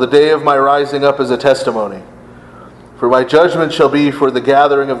Lord, until the day of my rising up as a testimony. For my judgment shall be for the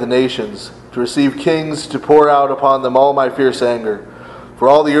gathering of the nations, to receive kings, to pour out upon them all my fierce anger. For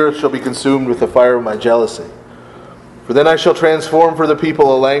all the earth shall be consumed with the fire of my jealousy. For then I shall transform for the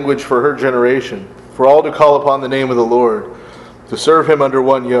people a language for her generation, for all to call upon the name of the Lord, to serve him under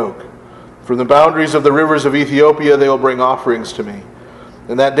one yoke. From the boundaries of the rivers of Ethiopia they will bring offerings to me.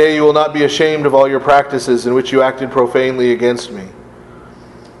 In that day you will not be ashamed of all your practices in which you acted profanely against me.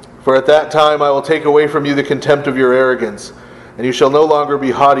 For at that time I will take away from you the contempt of your arrogance, and you shall no longer be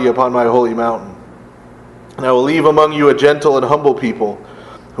haughty upon my holy mountain. And I will leave among you a gentle and humble people,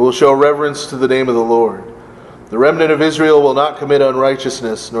 who will show reverence to the name of the Lord. The remnant of Israel will not commit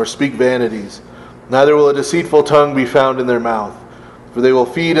unrighteousness, nor speak vanities, neither will a deceitful tongue be found in their mouth. For they will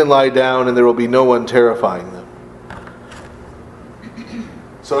feed and lie down, and there will be no one terrifying them.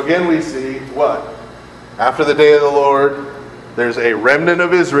 So again we see what? After the day of the Lord, there's a remnant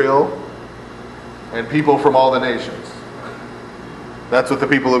of Israel and people from all the nations. That's what the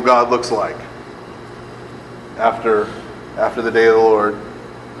people of God looks like after the day of the Lord,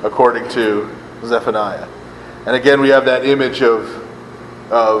 according to Zephaniah. And again we have that image of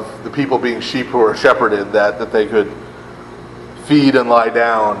the people being sheep who are shepherded, that they could feed and lie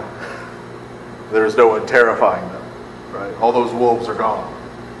down. There's no one terrifying them. Right? All those wolves are gone.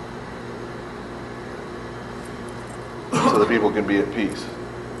 So the people can be at peace.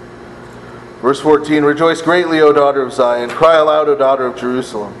 Verse 14, rejoice greatly, O daughter of Zion. Cry aloud, O daughter of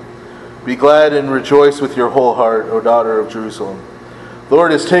Jerusalem. Be glad and rejoice with your whole heart, O daughter of Jerusalem. The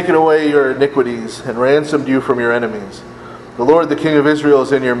Lord has taken away your iniquities and ransomed you from your enemies. The Lord, the King of Israel,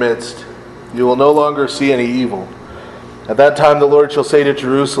 is in your midst. You will no longer see any evil. At that time the Lord shall say to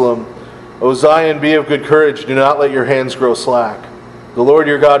Jerusalem, O Zion, be of good courage. Do not let your hands grow slack. The Lord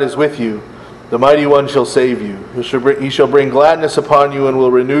your God is with you. The Mighty One shall save you. He shall bring gladness upon you and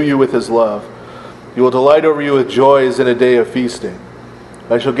will renew you with his love. He will delight over you with joy as in a day of feasting.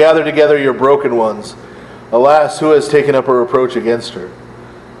 I shall gather together your broken ones. Alas, who has taken up a reproach against her?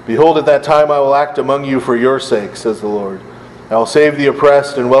 Behold, at that time I will act among you for your sake, says the Lord. I will save the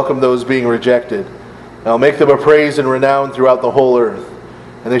oppressed and welcome those being rejected. I will make them a praise and renown throughout the whole earth.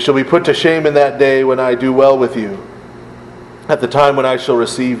 And they shall be put to shame in that day when I do well with you, at the time when I shall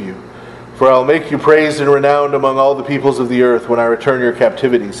receive you. For I will make you praised and renowned among all the peoples of the earth when I return your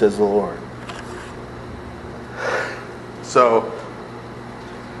captivity, says the Lord. So,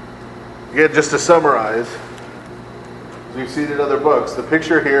 again, just to summarize, as we've seen in other books, the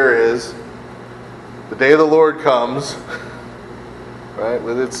picture here is the day of the Lord comes, right,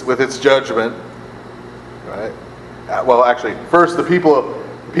 with its judgment, right? Well, actually, first the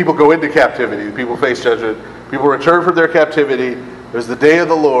people go into captivity. The people face judgment. People return from their captivity. There's the day of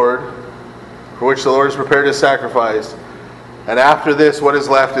the Lord, for which the Lord has prepared his sacrifice. And after this, what is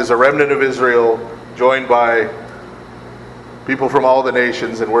left is a remnant of Israel joined by people from all the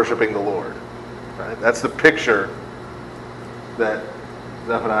nations and worshiping the Lord. Right? That's the picture that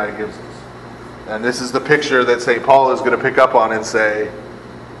Zephaniah gives us. And this is the picture that St. Paul is going to pick up on and say,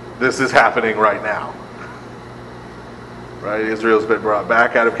 this is happening right now. Right? Israel's been brought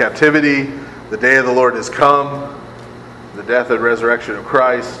back out of captivity. The day of the Lord has come. The death and resurrection of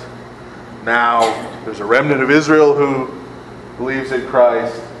Christ. Now there's a remnant of Israel who believes in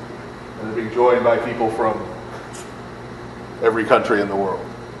Christ and is being joined by people from every country in the world,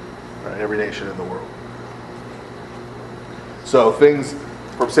 right? Every nation in the world. So things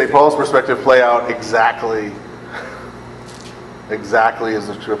from St. Paul's perspective play out exactly as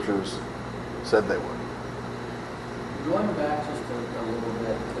the scriptures said they would. Going back just a little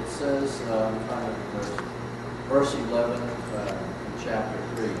bit, it says, verse 11 in chapter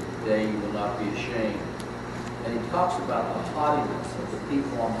 3, today you will not be ashamed. And he talks about the haughtiness of the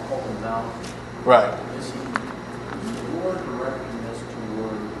people on the holy mountain. Right. Is the Lord directing this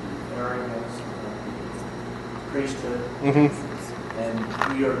toward the arrogance of the priesthood? Mm-hmm. And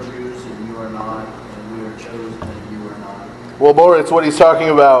we are Jews and you are not, and we are chosen and you are not. Well, more it's what he's talking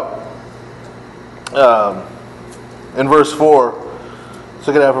about in verse 4.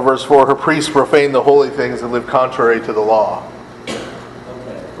 Second half of verse 4, her priests profane the holy things and live contrary to the law.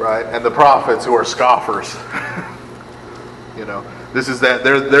 Okay. Right? And the prophets who are scoffers. You know, this is that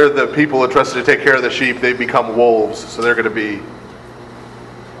they're the people entrusted to take care of the sheep. They become wolves, so they're going to be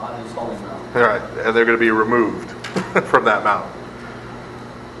On his holy mountain. right, and they're going to be removed from that mountain.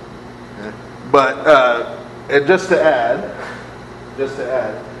 But and just to add,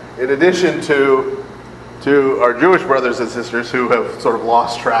 in addition to our Jewish brothers and sisters who have sort of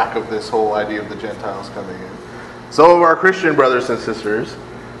lost track of this whole idea of the Gentiles coming in, some of our Christian brothers and sisters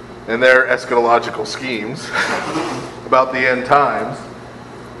and their eschatological schemes about the end times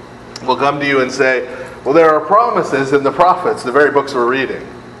will come to you and say, well, there are promises in the prophets, the very books we're reading,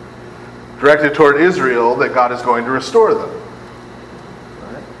 directed toward Israel that God is going to restore them.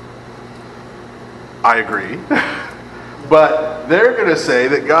 Right? I agree. But they're going to say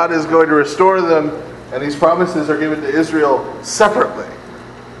that God is going to restore them, and these promises are given to Israel separately.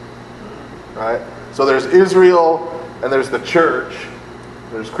 Right? So there's Israel, and there's the church.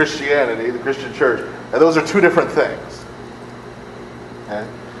 There's Christianity, the Christian church. And those are two different things. Okay?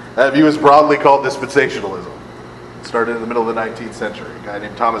 That view is broadly called dispensationalism. It started in the middle of the 19th century. A guy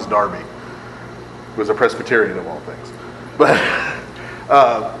named Thomas Darby, who was a Presbyterian of all things. But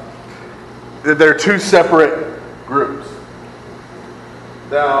they're two separate groups.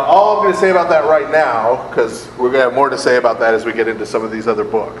 Now, all I'm going to say about that right now, because we're going to have more to say about that as we get into some of these other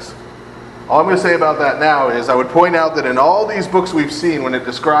books. All I'm going to say about that now is I would point out that in all these books we've seen, when it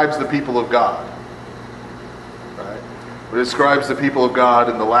describes the people of God, right, when it describes the people of God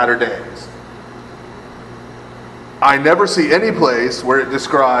in the latter days, I never see any place where it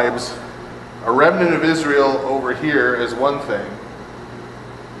describes a remnant of Israel over here as one thing,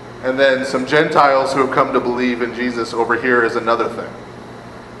 and then some Gentiles who have come to believe in Jesus over here as another thing.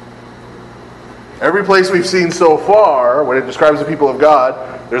 Every place we've seen so far, when it describes the people of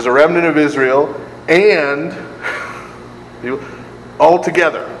God, there's a remnant of Israel and all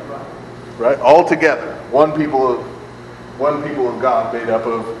together, right? All together, one people of God, made up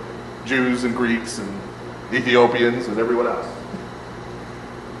of Jews and Greeks and Ethiopians and everyone else.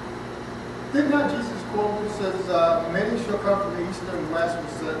 Did not Jesus quote that says, many shall come from the east and west and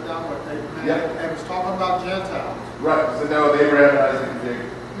sit down with Abraham? Yeah. And was talking about Gentiles. Right, sit down with Abraham, Isaac, and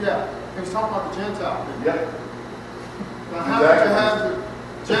Jacob. Yeah, he was talking about the Gentiles. Yep. Now, how would you have the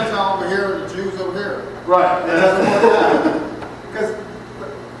Gentile over here and the Jews over here? Right. Because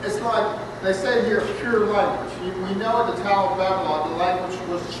it's like they say here, pure language. We know at the Tower of Babylon, the language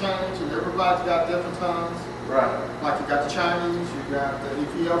was changed and everybody's got different tongues. Right. Like you got the Chinese, you got the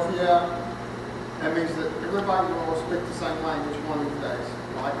Ethiopia. That means that everybody will speak the same language one of these days.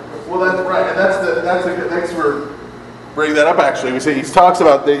 Well, that's right, and that's a good. Thanks for bringing that up. Actually, we say he talks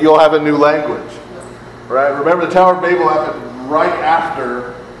about that you'll have a new language, right? Remember, the Tower of Babel happened right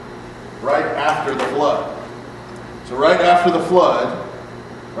after the flood. So right after the flood,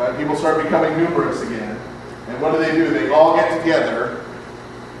 right, people start becoming numerous again, and what do? They all get together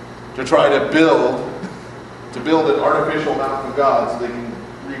to try to build an artificial mountain of God so they can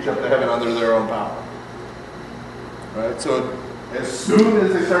reach up to heaven under their own power. Right? So as soon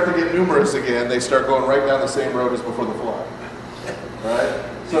as they start to get numerous again, they start going right down the same road as before the flood. Right?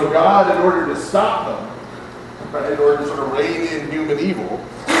 So God, in order to stop them, right, in order to sort of rein in human evil,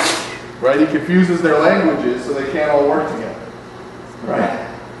 right, he confuses their languages so they can't all work together. Right?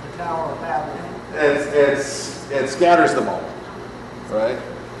 The Tower of Babel. And scatters them all. Right?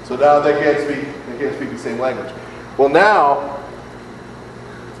 So now they can't speak the same language. Well, now,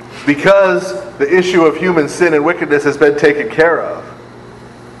 because the issue of human sin and wickedness has been taken care of,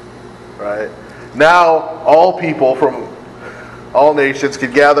 right? Now all people from all nations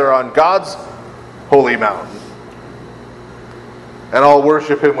can gather on God's holy mountain and all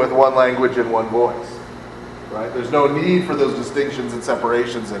worship him with one language and one voice. Right? There's no need for those distinctions and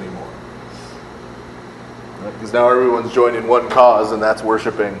separations anymore. Right? Because now everyone's joined in one cause, and that's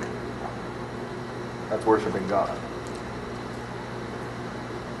worshiping God.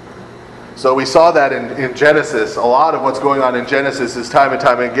 So we saw that in Genesis. A lot of what's going on in Genesis is time and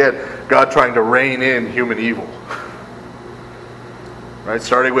time again God trying to rein in human evil. Right,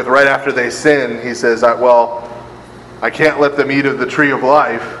 starting with right after they sin, he says, I can't let them eat of the tree of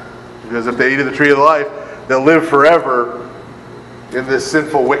life, because if they eat of the tree of life, they'll live forever in this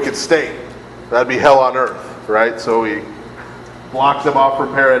sinful, wicked state. That'd be hell on earth, right? So he blocks them off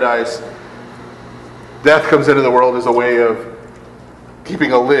from paradise. Death comes into the world as a way of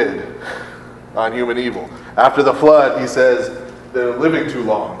keeping a lid on human evil. After the flood, he says, they're living too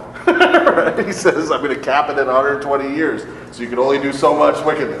long. Right? He says, I'm going to cap it at 120 years, so you can only do so much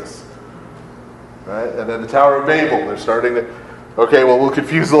wickedness. Right? And then the Tower of Babel, they're starting to, okay, well, we'll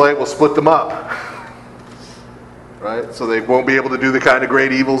confuse the light, we'll split them up. Right? So they won't be able to do the kind of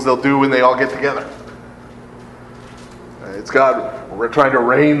great evils they'll do when they all get together. Right? It's God, we're trying to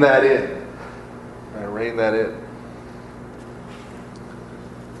rein that in. Rein that in.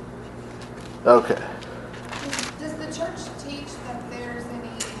 Okay. Does the church teach that there's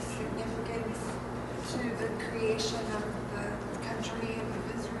any significance to the creation of the country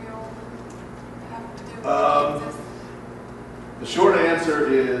of Israel? Have to do with Jesus? The short answer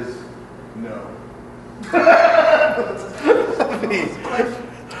is no.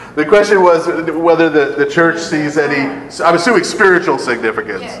 The question was whether the church sees any, I'm assuming spiritual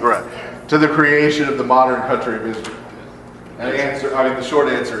significance, Yes, right, yes. to the creation of the modern country of Israel. And the short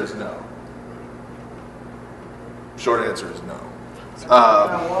answer is no. Short answer is no. It's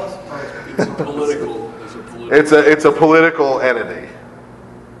a political. It's a political entity,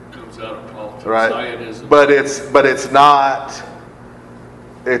 Comes out of politics. right? Zionism. But it's not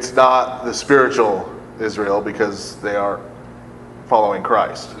the spiritual Israel, because they are following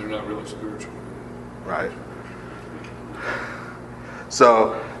Christ, They're not really spiritual. right?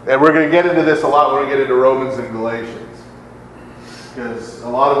 So, and we're going to get into this a lot when we get into Romans and Galatians, because a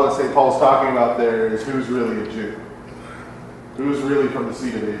lot of what St. Paul's talking about there is who's really a Jew. Who's really from the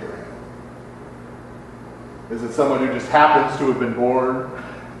seed of Abraham? Is it someone who just happens to have been born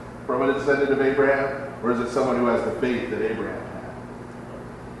from a descendant of Abraham? Or is it someone who has the faith that Abraham had?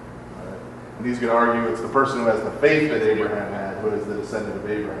 Right? And he's going to argue it's the person who has the faith that Abraham had who is the descendant of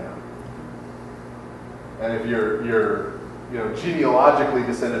Abraham. And if you're genealogically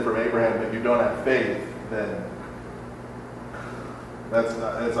descended from Abraham but you don't have faith, then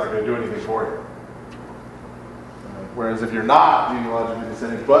it's not going to do anything for you. Whereas if you're not genealogically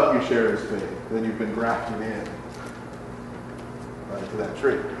descended, but you share his faith, then you've been grafted in, right, to that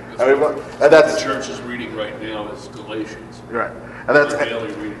tree. That's what the church is reading right now is Galatians. Right. And that's Their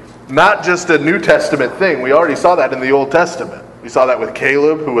daily readings. not just a New Testament thing. We already saw that in the Old Testament. We saw that with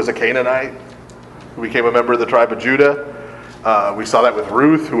Caleb, who was a Canaanite, who became a member of the tribe of Judah. We saw that with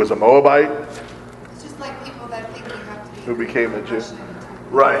Ruth, who was a Moabite, It's just like people that think you have to be. who became a Jew. Russian to-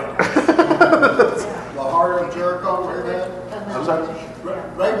 Right. The heart of Jericho, Rahab. I'm sorry?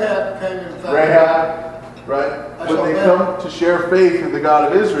 Rahab came in. Rahab, right? When they come to share faith in the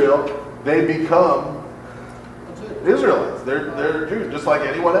God of Israel, they become Israelites. They're Jews, just like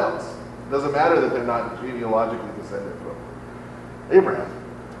anyone else. It doesn't matter that they're not genealogically descended from Abraham.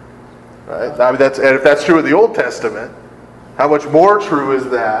 Right? I mean, and if that's true in the Old Testament, how much more true is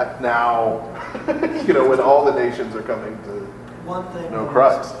that now, when all the nations are coming to One thing know that's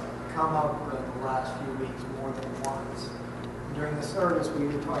Christ? come up in the last few weeks more than once. During the service, we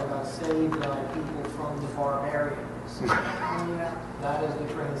were talking about saved people from the barbarians. That is the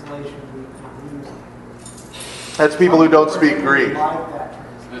translation we've been using. That's people who don't speak Greek. Like that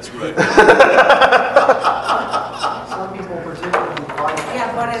translation. That's right. Some people particularly like that.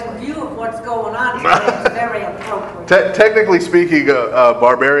 Yeah, but in view of what's going on today, it's very appropriate. Technically speaking, a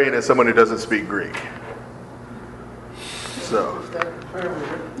barbarian is someone who doesn't speak Greek. So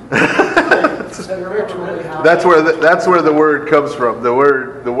that's where the word comes from. The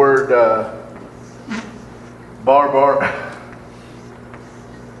word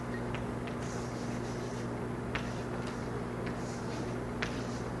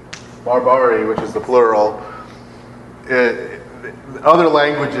barbari, which is the plural. Other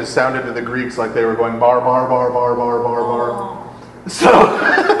languages sounded to the Greeks like they were going bar. So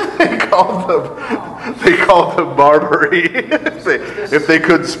they called them Barbary if they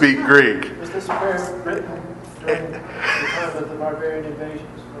couldn't speak Greek. Was this prayer written during the time of the barbarian invasions?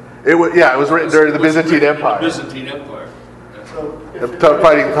 It was written during the Byzantine Empire. Byzantine Empire. So if I'm it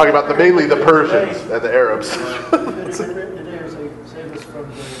talking about mainly the Persians and the Arabs. If it had been written today, it would save us from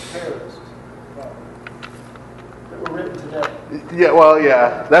the terrorists that were written today.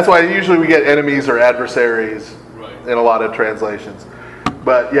 Yeah. That's why usually we get enemies or adversaries Right. in a lot of translations.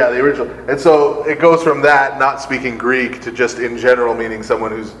 But yeah, the original. And so it goes from that, not speaking Greek, to just in general meaning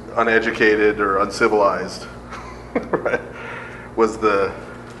someone who's uneducated or uncivilized. Right? Was the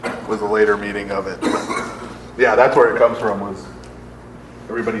later meaning of it. But yeah, that's where it comes from, was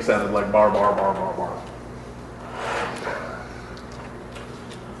Everybody sounded like bar, bar, bar, bar, bar.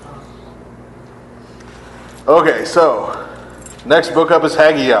 Okay, so next book up is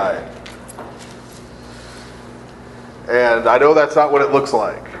Haggai. And I know that's not what it looks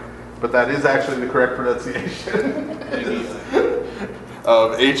like, but that is actually the correct pronunciation.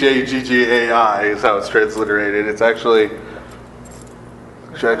 Of Haggai is how it's transliterated. It's actually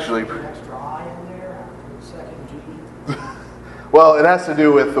Extra I in there, second G. well, it has to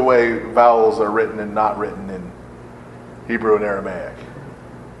do with the way vowels are written and not written in Hebrew and Aramaic.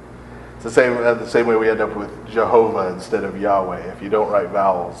 It's the same way we end up with Jehovah instead of Yahweh. If you don't write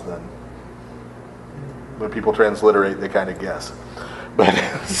vowels, then when people transliterate, they kind of guess. But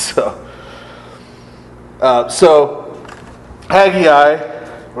so Haggai,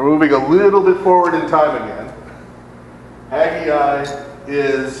 we're moving a little bit forward in time again. Haggai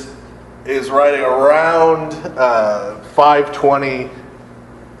is writing around 520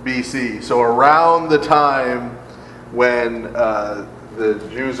 BC, so around the time when the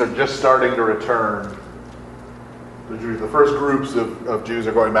Jews are just starting to return. The first groups of Jews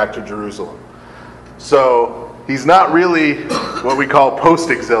are going back to Jerusalem. So he's not really what we call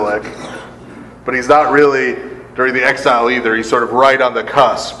post-exilic, but he's not really during the exile either. He's sort of right on the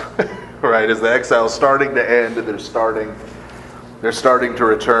cusp, right? As the exile is starting to end, and they're starting to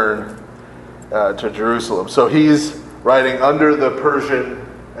return to Jerusalem. So he's writing under the Persian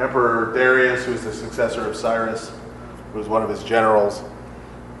Emperor Darius, who's the successor of Cyrus, who was one of his generals.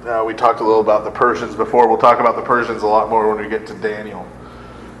 We talked a little about the Persians before. We'll talk about the Persians a lot more when we get to Daniel,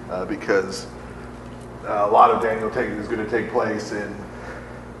 because a lot of Daniel is going to take place in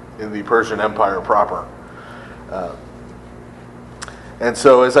the Persian Empire proper. And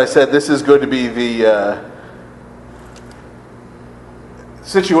so, as I said, this is going to be the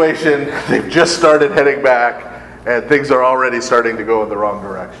situation. They've just started heading back, and things are already starting to go in the wrong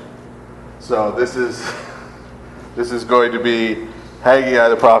direction. So this is going to be Haggai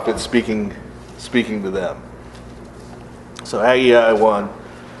the prophet speaking to them. So Haggai 1.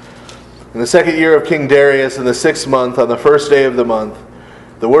 In the second year of King Darius, in the 6th month, on the first day of the month,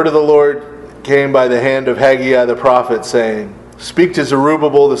 the word of the Lord came by the hand of Haggai the prophet, saying, Speak to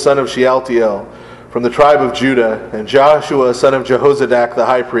Zerubbabel the son of Shealtiel, from the tribe of Judah, and Joshua son of Jehozadak the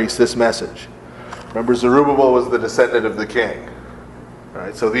high priest, this message. Remember, Zerubbabel was the descendant of the king. All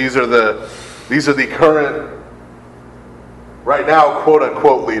right, so these are the current, right now, quote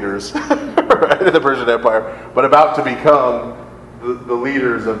unquote leaders right, in the Persian Empire, but about to become the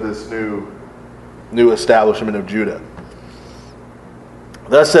leaders of this new establishment of Judah.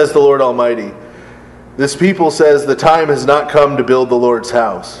 Thus says the Lord Almighty, this people says the time has not come to build the Lord's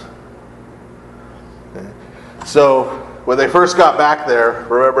house. Okay. So when they first got back there,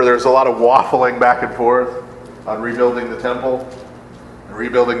 remember there's a lot of waffling back and forth on rebuilding the temple, and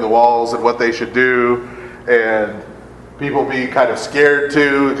rebuilding the walls and what they should do, and people being kind of scared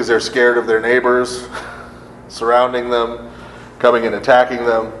too because they're scared of their neighbors surrounding them, coming and attacking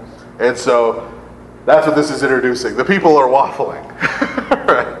them. And so that's what this is introducing. The people are waffling.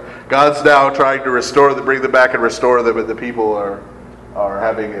 Right? God's now trying to bring them back and restore them, and the people are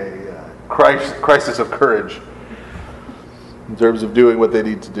having a crisis of courage in terms of doing what they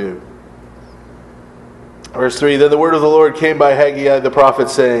need to do. Verse 3, Then the word of the Lord came by Haggai the prophet,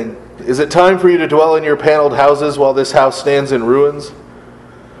 saying, Is it time for you to dwell in your paneled houses while this house stands in ruins?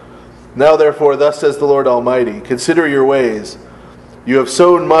 Now therefore, thus says the Lord Almighty, Consider your ways. You have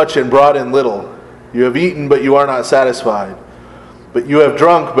sown much and brought in little. You have eaten, but you are not satisfied. But you have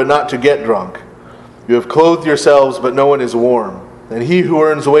drunk, but not to get drunk. You have clothed yourselves, but no one is warm. And he who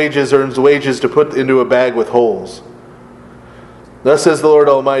earns wages to put into a bag with holes. Thus says the Lord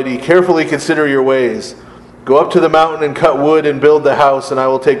Almighty, Carefully consider your ways. Go up to the mountain and cut wood and build the house, and I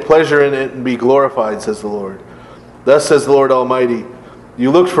will take pleasure in it and be glorified, says the Lord. Thus says the Lord Almighty,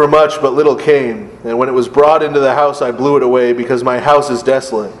 You looked for much, but little came. And when it was brought into the house, I blew it away, because my house is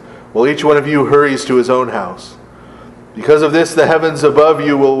desolate, while each one of you hurries to his own house. Because of this, the heavens above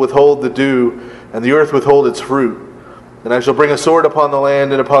you will withhold the dew, and the earth withhold its fruit. And I shall bring a sword upon the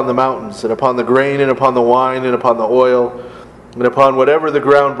land and upon the mountains, and upon the grain and upon the wine and upon the oil, and upon whatever the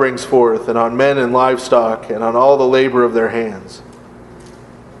ground brings forth, and on men and livestock, and on all the labor of their hands.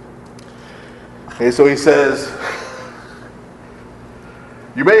 Okay, so he says,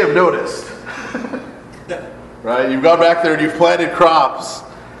 you may have noticed, right? You've gone back there and you've planted crops,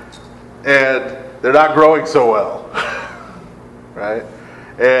 and they're not growing so well, right?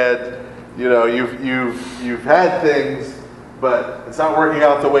 And you know you've had things, but it's not working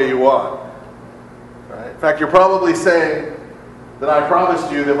out the way you want, right? In fact, you're probably saying that I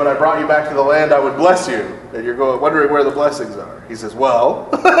promised you that when I brought you back to the land, I would bless you, And you're wondering where the blessings are. He says, well,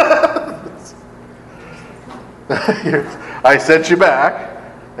 I sent you back.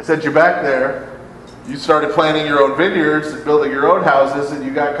 I sent you back there. You started planting your own vineyards and building your own houses, and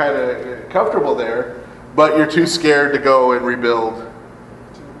you got kind of comfortable there, but you're too scared to go and rebuild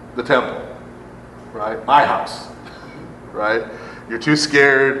the temple, right? My house, right? You're too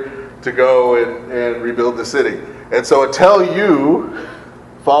scared to go and rebuild the city. And so until you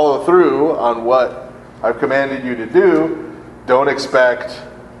follow through on what I've commanded you to do, don't expect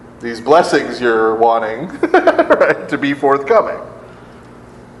these blessings you're wanting right, to be forthcoming.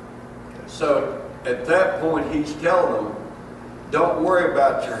 So at that point, he's telling them, don't worry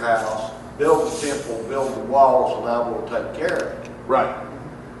about your house, build the temple, build the walls, and I will take care of it. Right.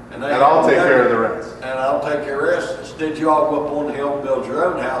 And I'll take care of the rest. And I'll take care of the rest. Instead, you all go up on the hill and build your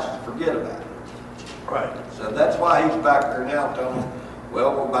own house and forget about it. Right. So that's why he's back there now telling them,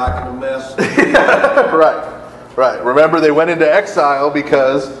 well, we're back in a mess. Right. Right. Remember, they went into exile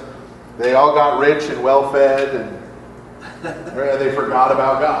because they all got rich and well-fed and they forgot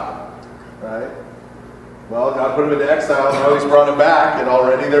about God. Right? Well, God put them into exile, now he's brought them back, and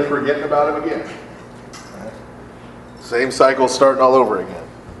already they're forgetting about him again. Right? Same cycle starting all over again.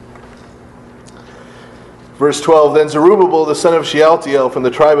 Verse 12, Then Zerubbabel the son of Shealtiel from the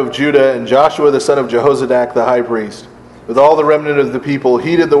tribe of Judah and Joshua the son of Jehozadak the high priest, with all the remnant of the people,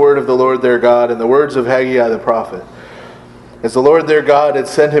 heeded the word of the Lord their God and the words of Haggai the prophet, as the Lord their God had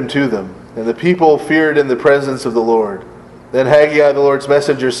sent him to them. And the people feared in the presence of the Lord. Then Haggai the Lord's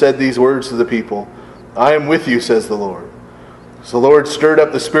messenger said these words to the people, I am with you, says the Lord. So the Lord stirred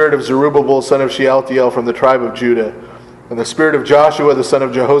up the spirit of Zerubbabel son of Shealtiel from the tribe of Judah, and the spirit of Joshua the son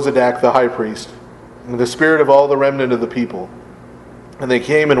of Jehozadak the high priest, and the spirit of all the remnant of the people. And they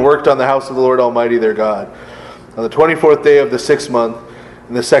came and worked on the house of the Lord Almighty their God, on the 24th day of the 6th month,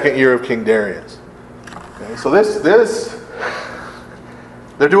 in the 2nd year of King Darius. Okay, so this,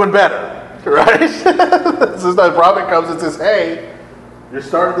 they're doing better, right? This is the prophet comes and says, hey, you're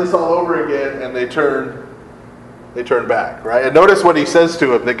starting this all over again, and they turn back, right? And notice what he says to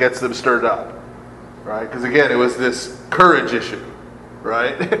them that gets them stirred up, right? Because again, it was this courage issue,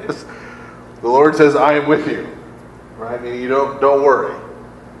 right? The Lord says, I am with you, right? Meaning you don't worry.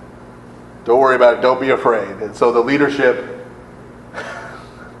 Don't worry about it. Don't be afraid. And so the leadership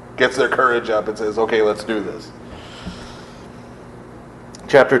gets their courage up and says, okay, let's do this.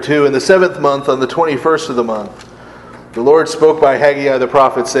 Chapter 2, In the 7th month, on the 21st of the month, the Lord spoke by Haggai the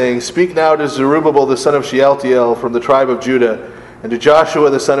prophet, saying, Speak now to Zerubbabel the son of Shealtiel from the tribe of Judah, and to Joshua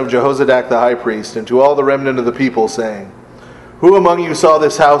the son of Jehozadak the high priest, and to all the remnant of the people, saying, Who among you saw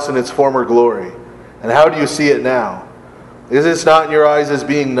this house in its former glory? And how do you see it now? Is this not in your eyes as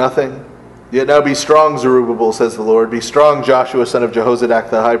being nothing? Yet now be strong, Zerubbabel, says the Lord. Be strong, Joshua son of Jehozadak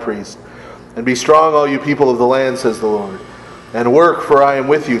the high priest. And be strong, all you people of the land, says the Lord. And work, for I am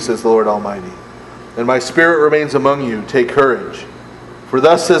with you, says the Lord Almighty. And my spirit remains among you. Take courage. For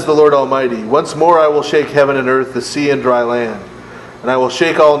thus says the Lord Almighty, Once more I will shake heaven and earth, the sea and dry land. And I will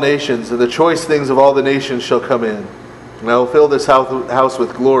shake all nations, and the choice things of all the nations shall come in. And I will fill this house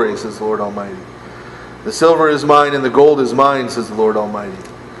with glory, says the Lord Almighty. The silver is mine, and the gold is mine, says the Lord Almighty.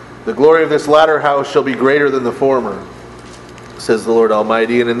 The glory of this latter house shall be greater than the former, says the Lord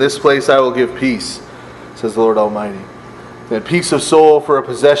Almighty. And in this place I will give peace, says the Lord Almighty. And peace of soul for a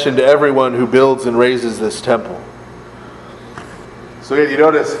possession to everyone who builds and raises this temple. So again, you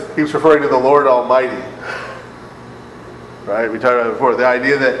notice he's referring to the Lord Almighty. Right? We talked about it before. The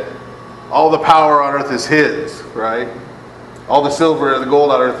idea that all the power on earth is his, right? All the silver and the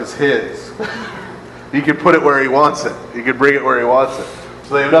gold on earth is his. He can put it where he wants it. He can bring it where he wants it.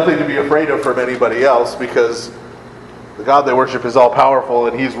 So they have nothing to be afraid of from anybody else because the God they worship is all powerful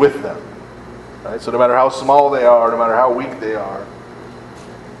and he's with them. Right? So no matter how small they are, no matter how weak they are,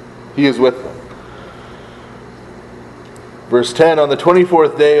 he is with them. Verse 10, On the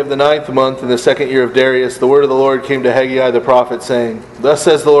 24th day of the 9th month in the 2nd year of Darius, the word of the Lord came to Haggai the prophet, saying, Thus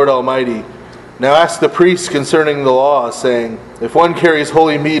says the Lord Almighty, Now ask the priests concerning the law, saying, If one carries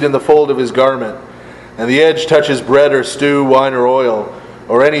holy meat in the fold of his garment, and the edge touches bread or stew, wine or oil,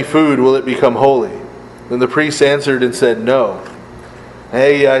 or any food, will it become holy? Then the priests answered and said, No.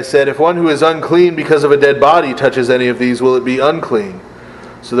 Haggai said, If one who is unclean because of a dead body touches any of these, will it be unclean?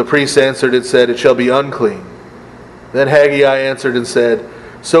 So the priests answered and said, It shall be unclean. Then Haggai answered and said,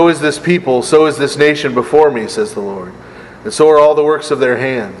 So is this people, so is this nation before me, says the Lord, and so are all the works of their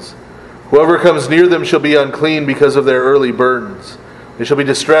hands. Whoever comes near them shall be unclean because of their early burdens. They shall be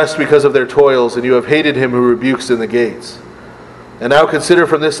distressed because of their toils, and you have hated him who rebukes in the gates. And now consider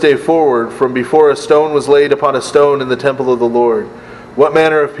from this day forward, from before a stone was laid upon a stone in the temple of the Lord, what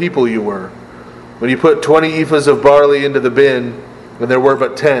manner of people you were. when you put 20 ephahs of barley into the bin, when there were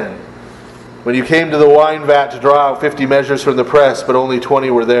but 10. When you came to the wine vat to draw out 50 measures from the press, but only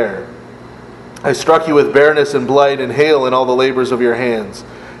 20 were there. I struck you with bareness and blight and hail in all the labors of your hands.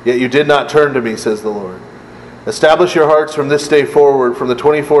 Yet you did not turn to me, says the Lord. Establish your hearts from this day forward, from the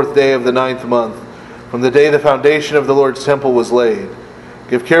 24th day of the 9th month, from the day the foundation of the Lord's temple was laid.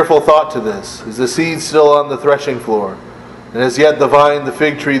 Give careful thought to this. Is the seed still on the threshing floor? And as yet the vine, the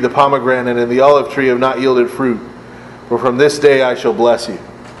fig tree, the pomegranate, and the olive tree have not yielded fruit. For from this day I shall bless you.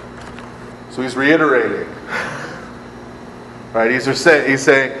 So he's reiterating. Right? He's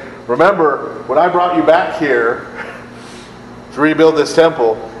saying, remember, when I brought you back here to rebuild this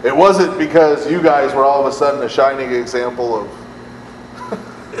temple, it wasn't because you guys were all of a sudden a shining example of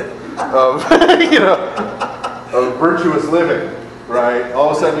virtuous living. Right?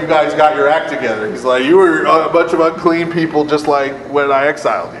 All of a sudden you guys got your act together. He's like, you were a bunch of unclean people just like when I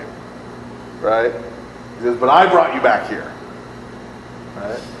exiled you. Right? He says, but I brought you back here.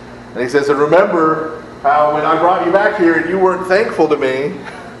 Right? And he says, and remember how when I brought you back here and you weren't thankful to me,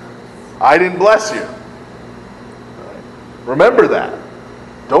 I didn't bless you. Right? Remember that.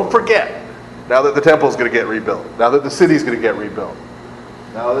 Don't forget. Now that the temple's going to get rebuilt. Now that the city's going to get rebuilt.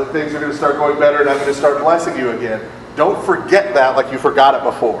 Now that things are going to start going better and I'm going to start blessing you again. Don't forget that like you forgot it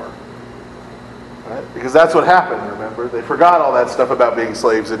before. Right? Because that's what happened, remember? They forgot all that stuff about being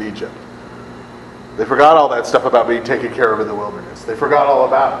slaves in Egypt. They forgot all that stuff about being taken care of in the wilderness. They forgot all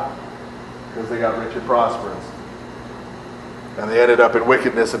about it because they got rich and prosperous. And they ended up in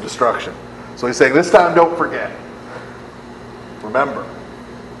wickedness and destruction. So he's saying, this time don't forget. Remember.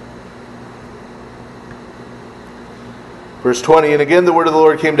 Verse 20, and again the word of the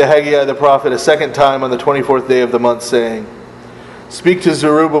Lord came to Haggai the prophet a second time on the 24th day of the month, saying, Speak to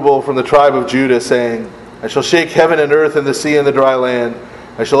Zerubbabel from the tribe of Judah, saying, I shall shake heaven and earth and the sea and the dry land.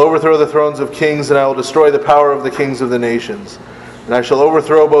 I shall overthrow the thrones of kings, and I will destroy the power of the kings of the nations. And I shall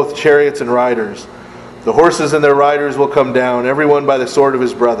overthrow both chariots and riders. The horses and their riders will come down, every one by the sword of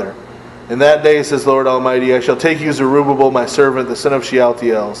his brother. In that day, says the Lord Almighty, I shall take you, Zerubbabel, my servant, the son of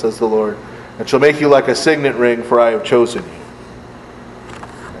Shealtiel, says the Lord, and shall make you like a signet ring, for I have chosen you.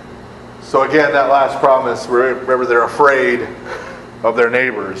 So again, that last promise, remember they're afraid of their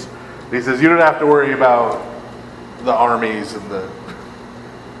neighbors. He says, you don't have to worry about the armies and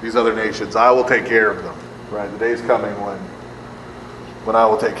these other nations. I will take care of them. Right? The day's coming when I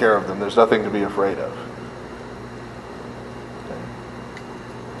will take care of them. There's nothing to be afraid of.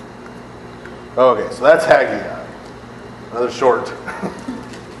 Okay, so that's Haggai. Another short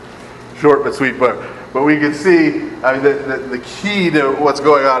but sweet book. But we can see, I mean, the key to what's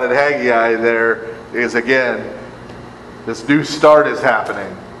going on in Haggai there is, again, this new start is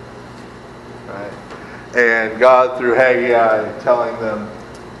happening. Right? And God, through Haggai, telling them,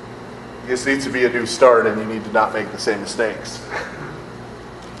 this needs to be a new start and you need to not make the same mistakes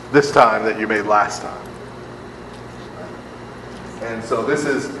this time that you made last time. And so this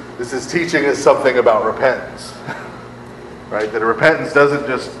is teaching us something about repentance. Right? That repentance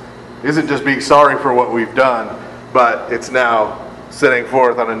isn't just being sorry for what we've done, but it's now setting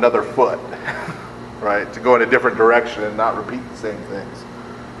forth on another foot. Right? To go in a different direction and not repeat the same things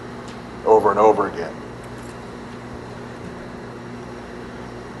over and over again.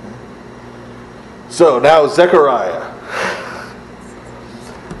 So now Zechariah.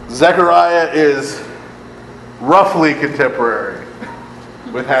 Zechariah is roughly contemporary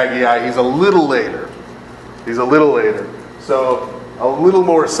with Haggai. He's a little later. So a little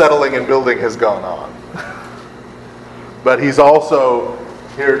more settling and building has gone on. But he's also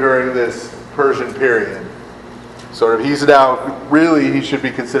here during this Persian period. He's now, really, he should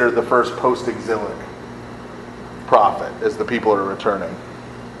be considered the first post-exilic prophet as the people are returning.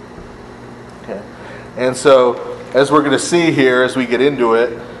 Okay. And so, as we're going to see here as we get into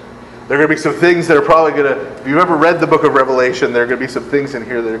it, there are going to be some things that are probably going to, if you've ever read the book of Revelation, there are going to be some things in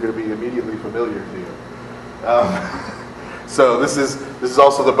here that are going to be immediately familiar to you. So this is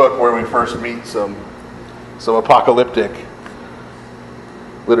also the book where we first meet some apocalyptic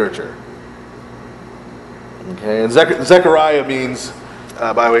literature. Okay, and Zechariah means,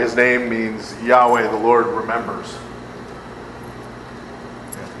 by the way, his name means Yahweh, the Lord, remembers.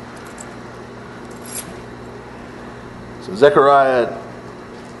 So Zechariah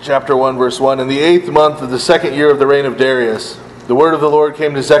chapter 1, verse 1, in the 8th month of the 2nd year of the reign of Darius, the word of the Lord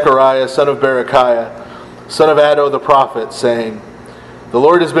came to Zechariah, son of Berechiah, son of Addo the prophet, saying, The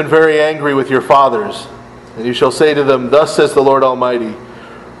Lord has been very angry with your fathers, and you shall say to them, Thus says the Lord Almighty,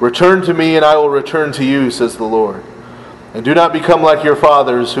 Return to me, and I will return to you, says the Lord. And do not become like your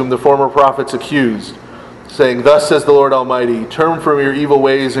fathers, whom the former prophets accused, saying, Thus says the Lord Almighty, Turn from your evil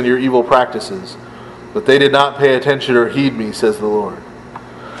ways and your evil practices. But they did not pay attention or heed me, says the Lord.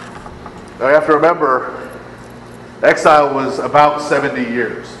 Now you have to remember, exile was about 70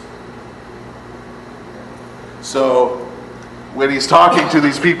 years. So when he's talking to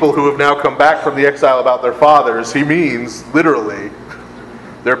these people who have now come back from the exile about their fathers, he means literally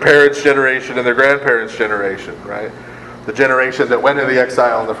their parents' generation and their grandparents' generation, right? The generation that went into the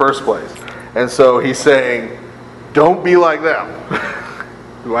exile in the first place. And so he's saying, don't be like them.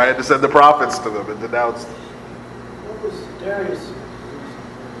 Who I had to send the prophets to them and denounce them. What was Darius?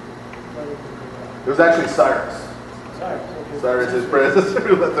 It was actually Cyrus. Cyrus, his predecessor,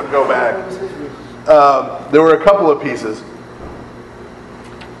 who let them go back. What was his reason? There were a couple of pieces.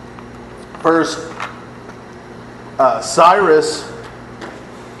 First, Cyrus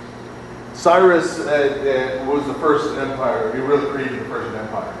was the first empire. He really created the Persian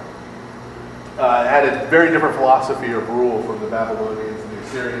Empire. Had a very different philosophy of rule from the Babylonians and the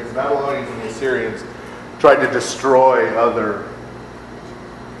Assyrians. The Babylonians and the Assyrians tried to destroy other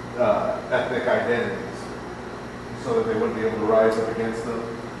ethnic identities so that they wouldn't be able to rise up against them.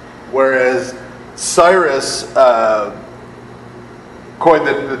 Whereas Cyrus coined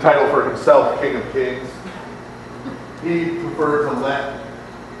the title for himself, King of Kings. He preferred to let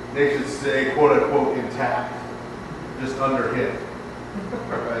nations stay, quote unquote, intact, just under him.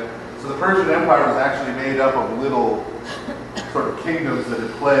 Right? So the Persian Empire was actually made up of little sort of kingdoms that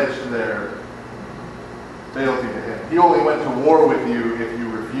had pledged their fealty to him. He only went to war with you if you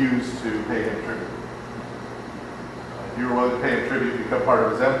refused to pay him tribute. If you were willing to pay him tribute to become part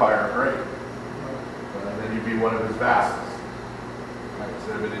of his empire, great. And then you'd be one of his vassals, right,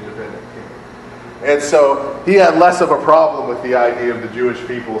 instead of an independent king. And so he had less of a problem with the idea of the Jewish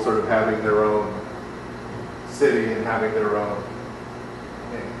people sort of having their own city and having their own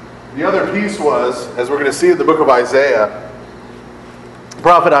king. The other piece was, as we're going to see in the book of Isaiah, the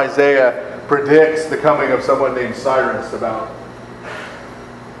prophet Isaiah predicts the coming of someone named Cyrus about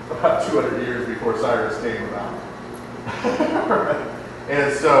 200 years before Cyrus came about.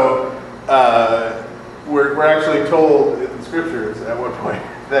 And so we're actually told in the scriptures at one point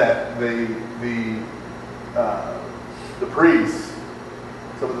that the priests,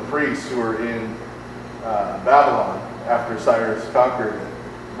 some of the priests who were in Babylon after Cyrus conquered it,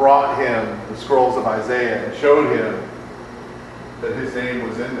 brought him the scrolls of Isaiah and showed him that his name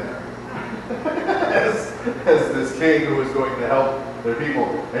was in there as this king who was going to help their people.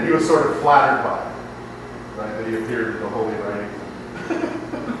 And he was sort of flattered by it, right, that he appeared in the holy writings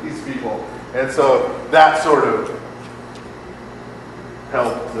of these people. And so that sort of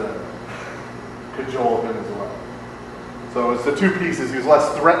helped cajole him as well. So it's the two pieces. He was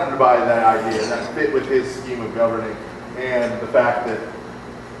less threatened by that idea, and that fit with his scheme of governing, and the fact that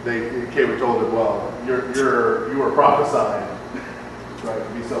they came and told him, well, you were prophesied, right, to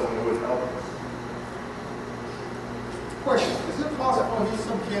be someone who would help us. Question, is it possible he's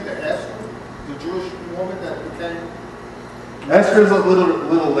some kin to Esther, the Jewish woman that became? Esther's a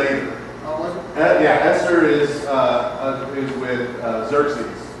little later. Oh, was it? Esther is with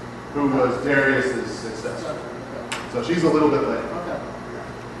Xerxes, who was Darius' successor. So she's a little bit later.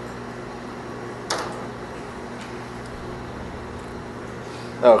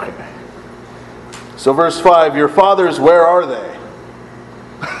 Okay. Okay. So verse 5, your fathers, where are they?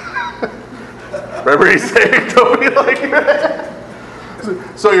 Remember he's saying, don't be like that.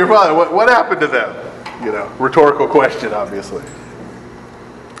 So your father, what happened to them? You know, rhetorical question, obviously.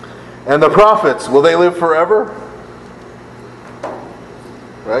 And the prophets, will they live forever?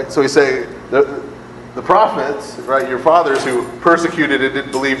 Right? So he's saying, the prophets, right, your fathers who persecuted and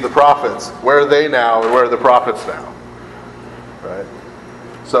didn't believe the prophets, where are they now and where are the prophets now? Right?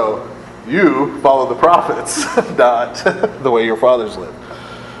 So you follow the prophets, not the way your fathers lived.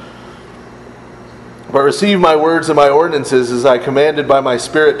 But receive my words and my ordinances as I commanded by my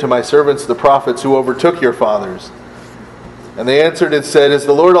Spirit to my servants the prophets who overtook your fathers. And they answered and said, is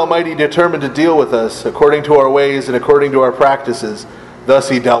the Lord Almighty determined to deal with us according to our ways and according to our practices? Thus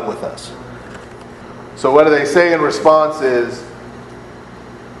he dealt with us. So what do they say in response is,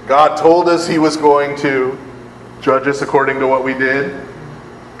 God told us he was going to judge us according to what we did,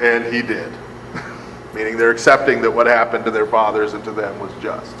 and he did. Meaning they're accepting that what happened to their fathers and to them was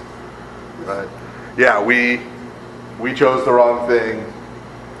just. Right? Yeah, we chose the wrong thing.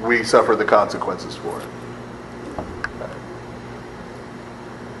 We suffered the consequences for it. Okay.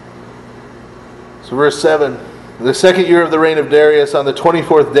 So verse 7. In the second year of the reign of Darius, on the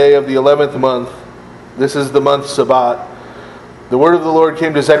 24th day of the 11th month, this is the month Sabbat, the word of the Lord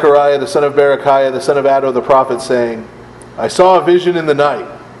came to Zechariah, the son of Berechiah, the son of Addo, the prophet, saying, I saw a vision in the night.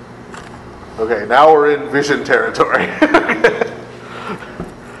 Okay, now we're in vision territory.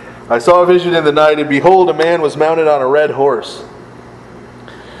 I saw a vision in the night, and behold, a man was mounted on a red horse.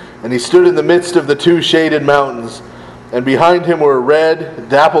 And he stood in the midst of the two shaded mountains, and behind him were red,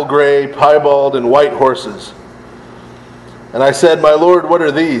 dapple gray, piebald, and white horses. And I said, My Lord, what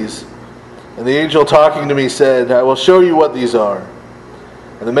are these? And the angel talking to me said, I will show you what these are.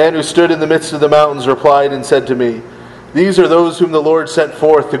 And the man who stood in the midst of the mountains replied and said to me, These are those whom the Lord sent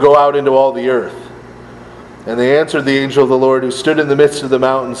forth to go out into all the earth. And they answered the angel of the Lord who stood in the midst of the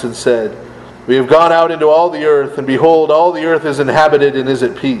mountains and said, We have gone out into all the earth, and behold, all the earth is inhabited and is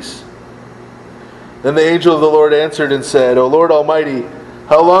at peace. Then the angel of the Lord answered and said, O Lord Almighty,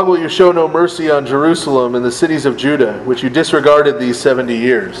 how long will you show no mercy on Jerusalem and the cities of Judah, which you disregarded these 70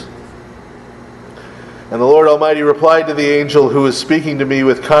 years? And the Lord Almighty replied to the angel who was speaking to me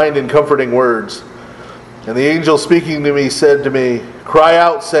with kind and comforting words. And the angel speaking to me said to me, Cry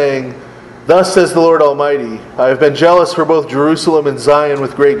out, saying, Thus says the Lord Almighty, I have been jealous for both Jerusalem and Zion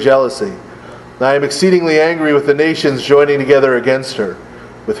with great jealousy. And I am exceedingly angry with the nations joining together against her,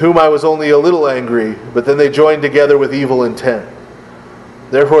 with whom I was only a little angry, but then they joined together with evil intent.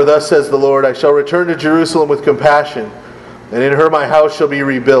 Therefore thus says the Lord, I shall return to Jerusalem with compassion, and in her my house shall be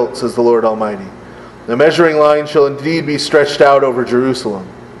rebuilt, says the Lord Almighty. The measuring line shall indeed be stretched out over Jerusalem.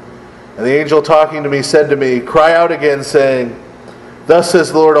 And the angel talking to me said to me, Cry out again, saying, Thus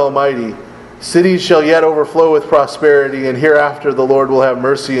says the Lord Almighty, Cities shall yet overflow with prosperity, and hereafter the Lord will have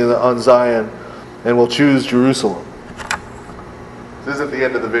mercy on Zion, and will choose Jerusalem. This isn't the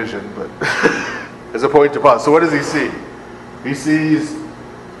end of the vision, but there's a point to pause. So what does he see? He sees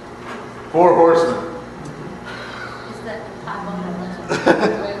 4 horsemen. Is that the top of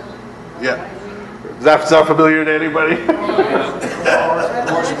the Yeah. Does that sound familiar to anybody?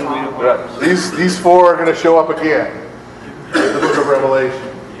 Right. These 4 are going to show up again in the book of Revelation.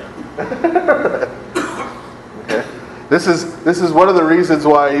 Okay. This is one of the reasons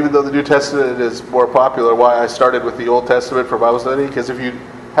why, even though the New Testament is more popular, why I started with the Old Testament for Bible study. Because if you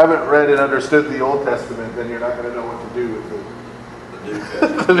haven't read and understood the Old Testament, then you're not going to know what to do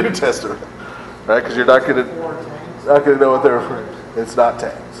with the New Testament, right? Because you're not going to know what they're referring to. It's not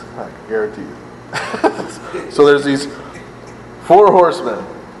tanks, I can guarantee you. So there's these 4 horsemen,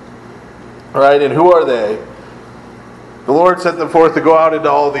 right? And who are they? The Lord sent them forth to go out into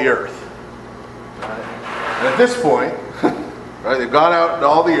all the earth. Right? And at this point, right, they've gone out into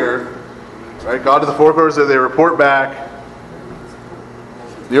all the earth, right, gone to the 4 corners, and they report back.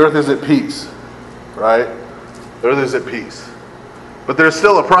 The earth is at peace, right? The earth is at peace. But there's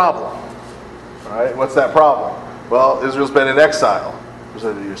still a problem, right? What's that problem? Well, Israel's been in exile for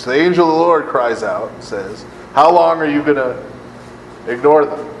 70 years. So the angel of the Lord cries out and says, How long are you going to ignore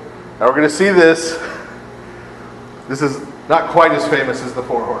them? Now we're going to see this. This is not quite as famous as the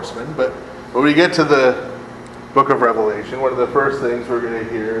 4 horsemen, but when we get to the book of Revelation, one of the first things we're going to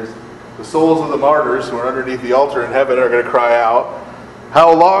hear is the souls of the martyrs who are underneath the altar in heaven are going to cry out,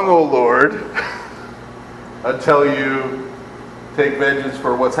 How long, O Lord, until you take vengeance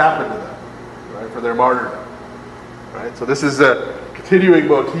for what's happened to them, right, for their martyrdom. Right? So this is a continuing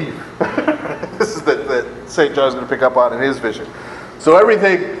motif. This is that St. John's going to pick up on in his vision. So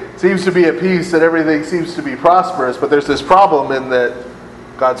everything seems to be at peace and everything seems to be prosperous, but there's this problem in that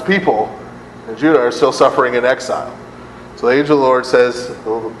God's people in Judah are still suffering in exile. So the angel of the Lord says to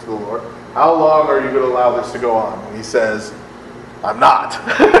the Lord, How long are you going to allow this to go on? And he says, I'm not.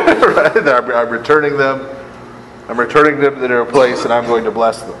 Right? I'm returning them. I'm returning them to their place, and I'm going to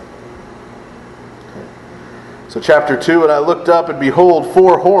bless them. Okay. So chapter 2, And I looked up, and behold,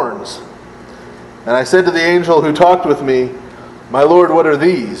 4 horns. And I said to the angel who talked with me, My Lord, what are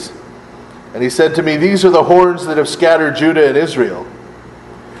these? And he said to me, These are the horns that have scattered Judah and Israel.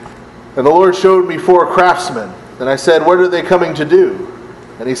 And the Lord showed me 4 craftsmen. And I said, What are they coming to do?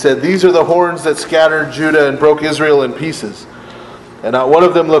 And he said, These are the horns that scattered Judah and broke Israel in pieces. And not one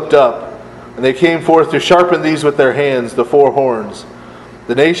of them looked up. And they came forth to sharpen these with their hands, the 4 horns.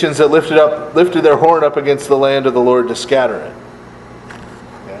 The nations that lifted their horn up against the land of the Lord to scatter it.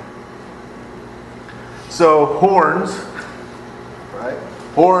 Okay. So horns, right?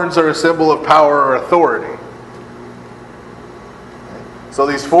 Horns are a symbol of power or authority. Okay. So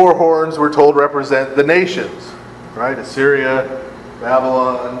these 4 horns, we're told, represent the nations, right? Assyria,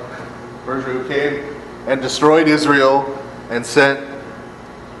 Babylon, Persia, who came and destroyed Israel and sent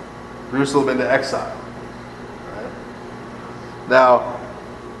Jerusalem into exile. Right? Now,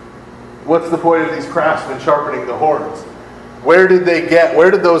 what's the point of these craftsmen sharpening the horns? Where did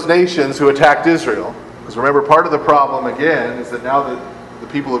those nations who attacked Israel? Because remember, part of the problem again is that now that the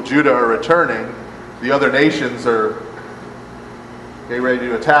people of Judah are returning, the other nations are getting ready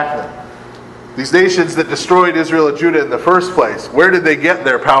to attack them. These nations that destroyed Israel and Judah in the first place, where did they get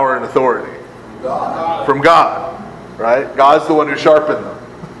their power and authority? God. From God, right? God's the one who sharpened them,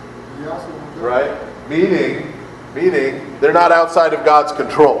 right? Meaning they're not outside of God's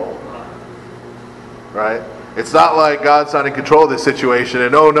control, right? It's not like God's not in control of this situation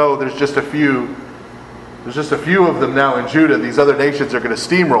and, oh no, there's just a few of them now in Judah. These other nations are going to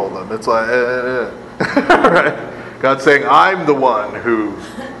steamroll them. It's like, right? God's saying, I'm the one who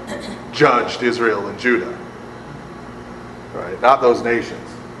judged Israel and Judah, right? Not those nations.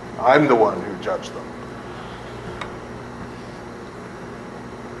 I'm the one who judged them.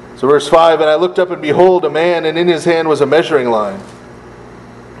 So verse 5, and I looked up and behold a man, and in his hand was a measuring line.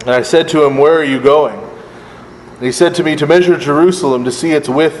 And I said to him, where are you going? And he said to me, to measure Jerusalem, to see its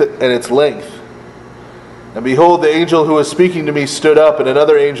width and its length. And behold, the angel who was speaking to me stood up, and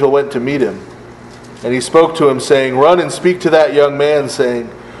another angel went to meet him. And he spoke to him, saying, run and speak to that young man, saying,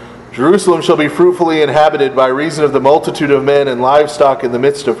 Jerusalem shall be fruitfully inhabited by reason of the multitude of men and livestock in the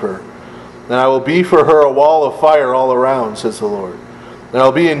midst of her. And I will be for her a wall of fire all around, says the Lord. And I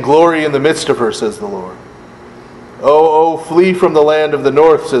will be in glory in the midst of her, says the Lord. Oh, flee from the land of the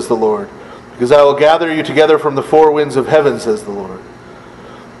north, says the Lord, because I will gather you together from the four winds of heaven, says the Lord.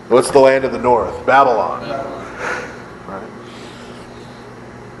 What's the land of the north? Babylon. Right.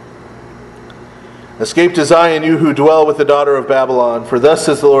 Escape to Zion, you who dwell with the daughter of Babylon, for thus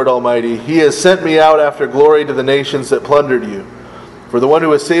says the Lord Almighty, He has sent me out after glory to the nations that plundered you. For the one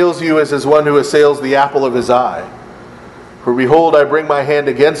who assails you is as one who assails the apple of his eye. For behold, I bring my hand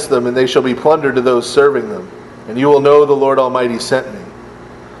against them, and they shall be plundered to those serving them. And you will know the Lord Almighty sent me.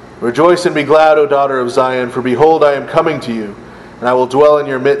 Rejoice and be glad, O daughter of Zion, for behold, I am coming to you, and I will dwell in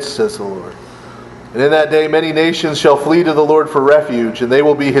your midst, says the Lord. And in that day many nations shall flee to the Lord for refuge, and they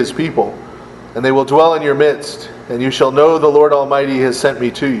will be His people. And they will dwell in your midst, and you shall know the Lord Almighty has sent me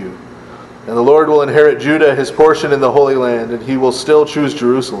to you. And the Lord will inherit Judah, His portion in the Holy Land, and He will still choose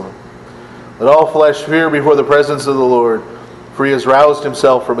Jerusalem. Let all flesh fear before the presence of the Lord, for He has roused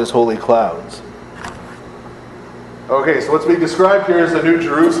Himself from His holy clouds. Okay, so what's being described here is the New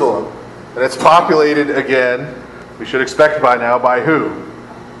Jerusalem. And it's populated again, we should expect by now, by who?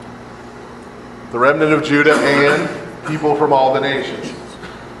 The remnant of Judah and people from all the nations.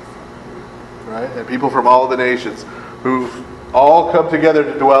 Right? And people from all the nations who've all come together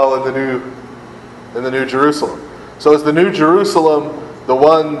to dwell in the New Jerusalem. So is the New Jerusalem the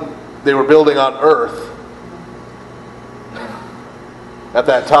one they were building on earth at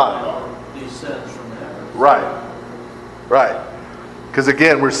that time? Descends from heaven. Right. Right. Because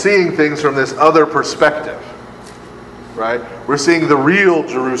again, we're seeing things from this other perspective. Right? We're seeing the real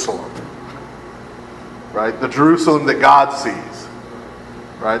Jerusalem. Right? The Jerusalem that God sees.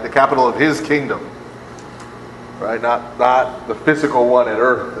 Right? The capital of His kingdom. Right? Not the physical one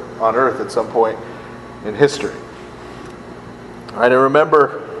on earth at some point in history. All right, and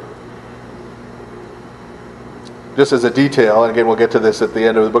remember, just as a detail, and again we'll get to this at the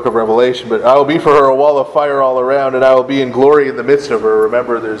end of the book of Revelation, but I will be for her a wall of fire all around, and I will be in glory in the midst of her.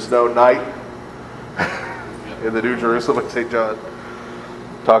 Remember, there's no night in the New Jerusalem, like St. John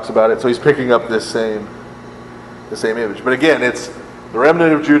talks about it. So he's picking up the same image. But again, it's the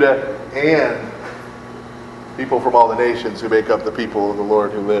remnant of Judah and people from all the nations who make up the people of the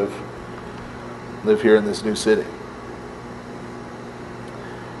Lord who live here in this new city.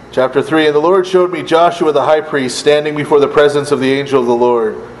 Chapter 3, and the Lord showed me Joshua the high priest standing before the presence of the angel of the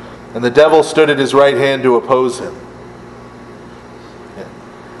Lord, and the devil stood at his right hand to oppose him. Yeah.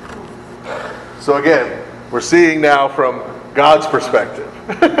 So again, we're seeing now from God's perspective,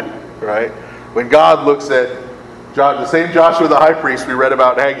 right? When God looks at the same Joshua the high priest we read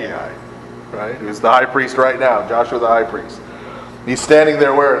about in Haggai, right? Who's the high priest right now, Joshua the high priest. He's standing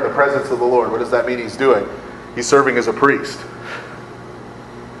there where? In the presence of the Lord. What does that mean he's doing? He's serving as a priest.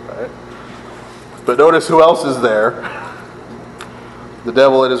 But notice who else is there. The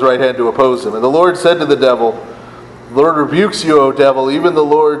devil at his right hand to oppose him. And the Lord said to the devil, the Lord rebukes you, O devil, even the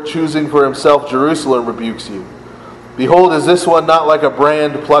Lord choosing for Himself Jerusalem rebukes you. Behold, is this one not like a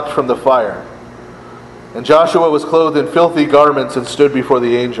brand plucked from the fire? And Joshua was clothed in filthy garments and stood before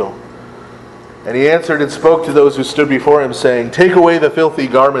the angel. And he answered and spoke to those who stood before him, saying, take away the filthy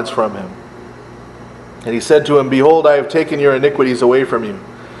garments from him. And he said to him, behold, I have taken your iniquities away from you.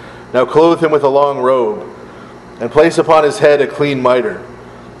 Now clothe him with a long robe, and place upon his head a clean mitre.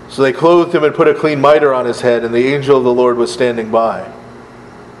 So they clothed him and put a clean mitre on his head, and the angel of the Lord was standing by.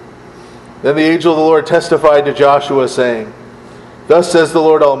 Then the angel of the Lord testified to Joshua, saying, thus says the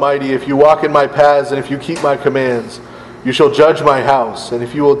Lord Almighty, if you walk in my paths, and if you keep my commands, you shall judge my house, and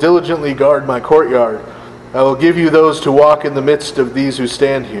if you will diligently guard my courtyard, I will give you those to walk in the midst of these who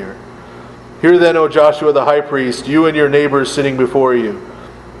stand here. Hear then, O Joshua the high priest, you and your neighbors sitting before you,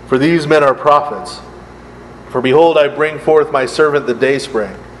 for these men are prophets. For behold, I bring forth my servant the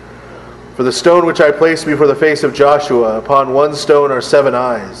dayspring. For the stone which I placed before the face of Joshua, upon one stone are 7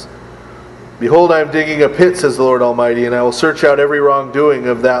 eyes. Behold, I am digging a pit, says the Lord Almighty, and I will search out every wrongdoing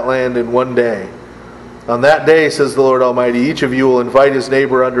of that land in one day. On that day, says the Lord Almighty, each of you will invite his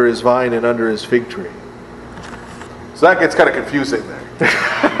neighbor under his vine and under his fig tree. So that gets kind of confusing there.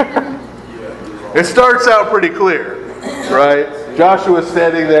 It starts out pretty clear, right? Joshua's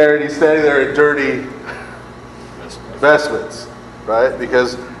standing there, and he's standing there in dirty vestments, right?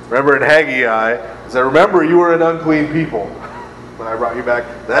 Because remember in Haggai, it said, remember you were an unclean people when I brought you back.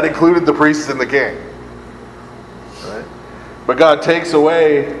 That included the priests and the king, right? But God takes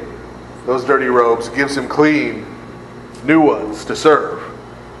away those dirty robes, gives him clean, new ones to serve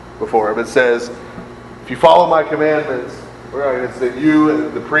before him. It says, if you follow my commandments, right, it's that you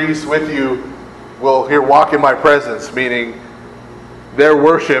and the priests with you will here walk in my presence, meaning their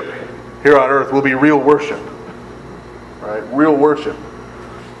worship here on earth will be real worship. Right? Real worship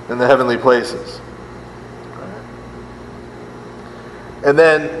in the heavenly places. Right? And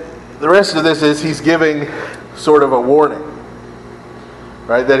then the rest of this is he's giving sort of a warning.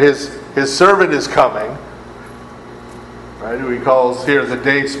 Right? That his servant is coming. Right? Who he calls here the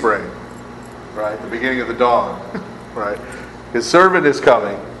day spring. Right? The beginning of the dawn. Right? His servant is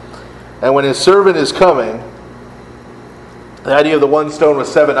coming. And when his servant is coming, the idea of the one stone with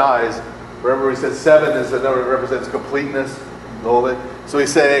 7 eyes, remember we said 7 is the number that represents completeness, the whole thing. So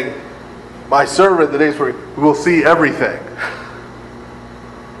he's saying, my servant, the day spring, who will see everything.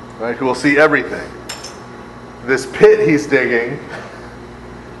 Right? Who will see everything. This pit he's digging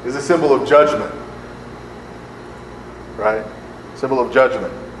is a symbol of judgment. Right? Symbol of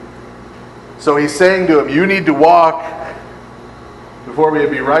judgment. So he's saying to him, you need to walk before me and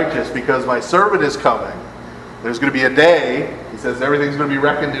be righteous, because my servant is coming. There's going to be a day, he says everything's going to be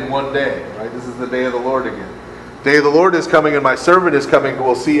reckoned in one day. Right? This is the day of the Lord again. Day of the Lord is coming, and my servant is coming who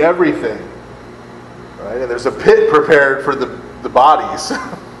will see everything. Right? And there's a pit prepared for the bodies.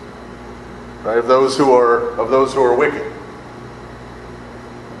 Right? Of those who are wicked.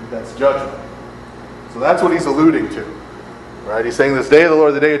 That's judgment. So that's what he's alluding to. Right? He's saying this day of the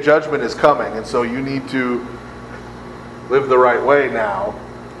Lord, the day of judgment is coming, and so you need to live the right way now,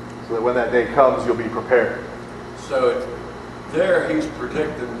 so that when that day comes, you'll be prepared. So there he's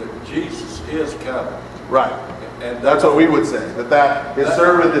predicting that Jesus is coming. Right. And that's what we would say. That his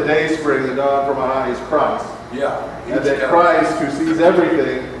servant, the day spring, the dawn from on high, is Christ. Yeah. And that Christ, who sees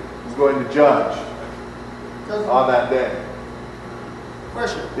everything, is going to judge on that day.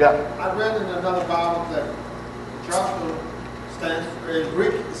 Question. Yeah. I read in another Bible that Joshua stands for, in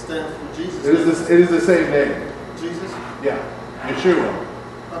Greek, it stands for Jesus. It is the same name. Jesus? Yeah. Yeshua.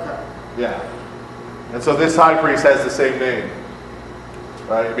 Okay. Yeah. And so this high priest has the same name.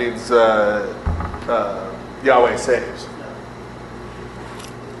 Right? It means Yahweh saves.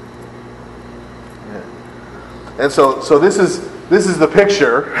 Yeah. And so this is the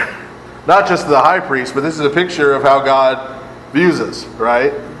picture, not just of the high priest, but this is a picture of how God views us,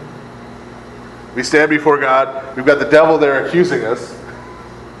 right? We stand before God. We've got the devil there accusing us,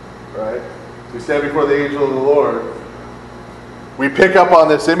 right? We stand before the angel of the Lord. We pick up on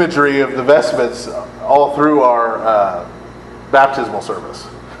this imagery of the vestments all through our baptismal service,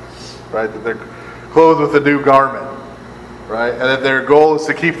 right? That they're clothed with a new garment, right? And that their goal is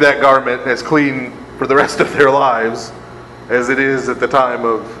to keep that garment as clean for the rest of their lives as it is at the time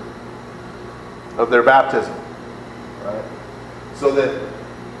of their baptism, right? So that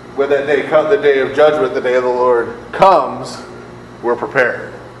when that day comes, the day of judgment, the day of the Lord comes, we're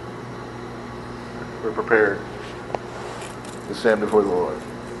prepared. We're prepared to stand before the Lord.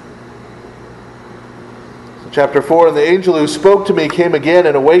 So chapter 4, and the angel who spoke to me came again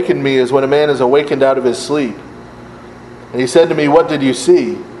and awakened me as when a man is awakened out of his sleep. And he said to me, what did you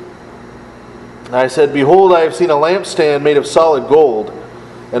see? And I said, behold, I have seen a lampstand made of solid gold,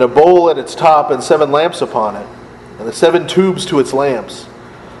 and a bowl at its top, and 7 lamps upon it, and the 7 tubes to its lamps,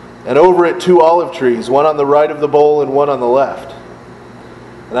 and over it 2 olive trees, one on the right of the bowl and one on the left.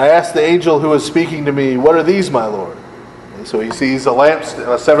 And I asked the angel who was speaking to me, what are these, my Lord? And so he sees a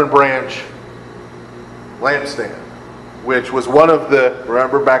 7-branch lampstand, which was one of the,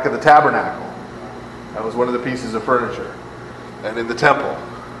 remember back in the tabernacle, that was one of the pieces of furniture, and in the temple.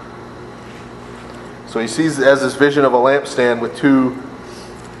 So he sees it as this vision of a lampstand with 2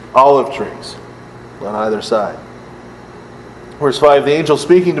 olive trees on either side. Verse 5, the angel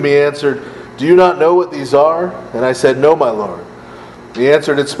speaking to me answered, do you not know what these are? And I said, no, my Lord. He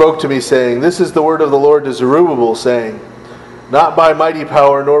answered and spoke to me, saying, this is the word of the Lord to Zerubbabel, saying, not by mighty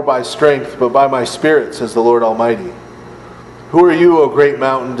power nor by strength, but by my Spirit, says the Lord Almighty. Who are you, O great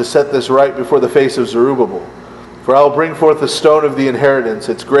mountain, to set this right before the face of Zerubbabel? For I will bring forth the stone of the inheritance,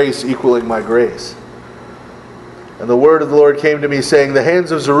 its grace equaling my grace. And the word of the Lord came to me, saying, the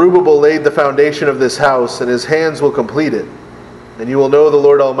hands of Zerubbabel laid the foundation of this house, and his hands will complete it. And you will know the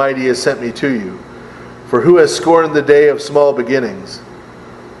Lord Almighty has sent me to you. For who has scorned the day of small beginnings?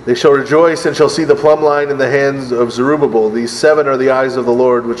 They shall rejoice and shall see the plumb line in the hands of Zerubbabel. These 7 are the eyes of the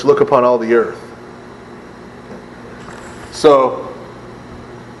Lord, which look upon all the earth. So,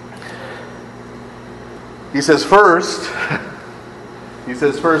 he says first,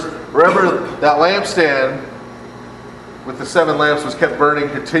 remember that lampstand with the 7 lamps was kept burning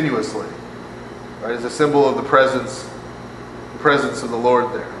continuously, right? As a symbol of the presence of the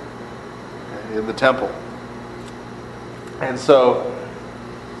Lord there, okay, in the temple. And so,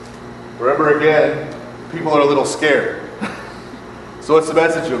 remember again, people are a little scared. So what's the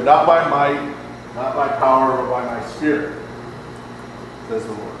message to them? Not by might, not by power, but by my Spirit, says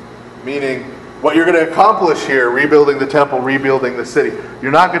the Lord. Meaning, what you're going to accomplish here, rebuilding the temple, rebuilding the city,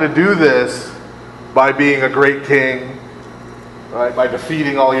 you're not going to do this by being a great king, right? By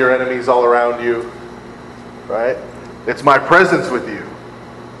defeating all your enemies all around you, right? It's my presence with you,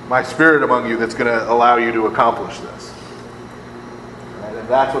 my Spirit among you, that's going to allow you to accomplish this. Right? And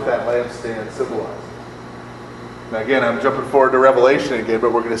that's what that lampstand symbolizes. Now again, I'm jumping forward to Revelation again,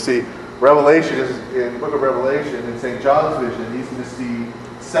 but we're going to see Revelation is in the book of Revelation, in St. John's vision, he's going to see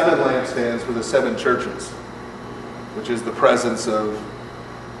 7 lampstands for the 7 churches, which is the presence of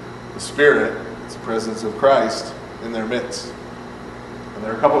the Spirit, it's the presence of Christ in their midst. And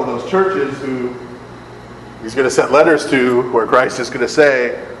there are a couple of those churches who he's going to send letters to where Christ is going to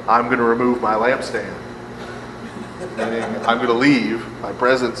say, I'm going to remove my lampstand. Meaning, I'm going to leave, my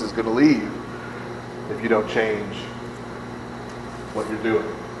presence is going to leave if you don't change what you're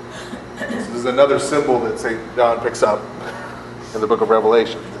doing. This is another symbol that St. John picks up in the book of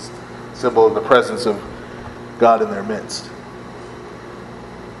Revelation, this symbol of the presence of God in their midst.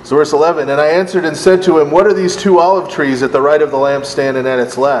 So verse 11, and I answered and said to him, what are these 2 olive trees at the right of the lampstand and at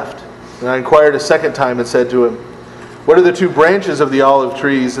its left? And I inquired a second time and said to him, what are the 2 branches of the olive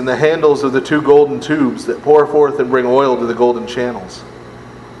trees and the handles of the 2 golden tubes that pour forth and bring oil to the golden channels?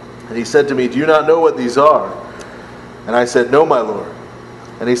 And he said to me, do you not know what these are? And I said, no, my Lord.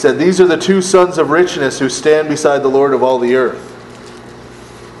 And he said, these are the 2 sons of richness who stand beside the Lord of all the earth.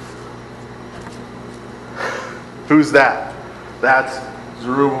 Who's that? That's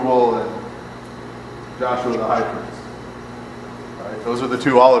Zerubbabel and Joshua the high priest. Right? Those are the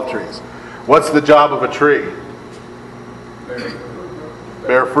 2 olive trees. What's the job of a tree?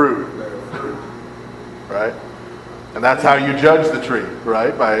 Bear fruit. Right? And that's how you judge the tree,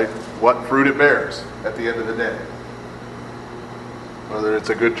 right? By what fruit it bears at the end of the day. Whether it's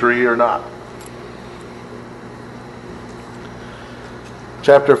a good tree or not.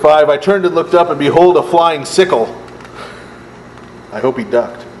 Chapter 5, I turned and looked up, and behold, a flying sickle. I hope he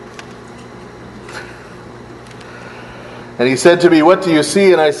ducked. And he said to me, what do you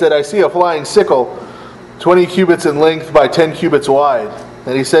see? And I said, I see a flying sickle, 20 cubits in length by 10 cubits wide.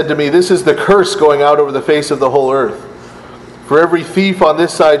 And he said to me, this is the curse going out over the face of the whole earth. For every thief on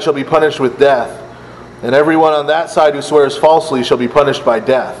this side shall be punished with death, and everyone on that side who swears falsely shall be punished by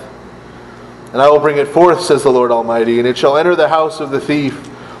death. And I will bring it forth, says the Lord Almighty, and it shall enter the house of the thief,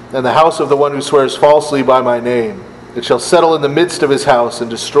 and the house of the one who swears falsely by my name. It shall settle in the midst of his house and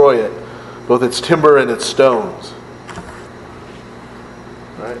destroy it, both its timber and its stones.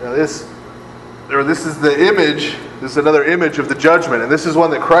 Right, now this is the image, this is another image of the judgment, and this is one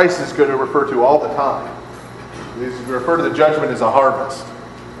that Christ is going to refer to all the time. He's going to refer to the judgment as a harvest.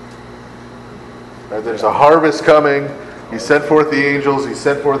 Right, there's a harvest coming. He sent forth the angels, he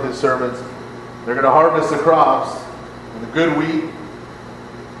sent forth his servants. They're going to harvest the crops, and the good wheat,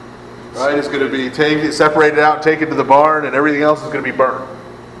 right, is going to be separated out, taken to the barn, and everything else is going to be burned.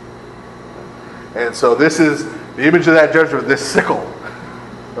 And so this is the image of that judgment. This sickle,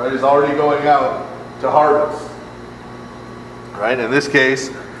 right, is already going out to harvest. Right, in this case,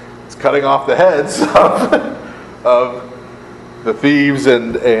 it's cutting off the heads of the thieves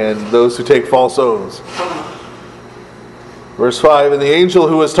and those who take false oaths. Verse 5, and the angel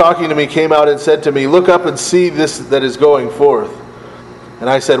who was talking to me came out and said to me, look up and see this that is going forth. And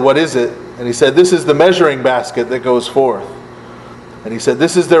I said, what is it? And he said, this is the measuring basket that goes forth. And he said,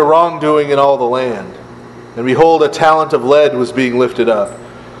 this is their wrongdoing in all the land. And behold, a talent of lead was being lifted up.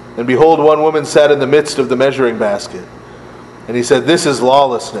 And behold, one woman sat in the midst of the measuring basket. And he said, this is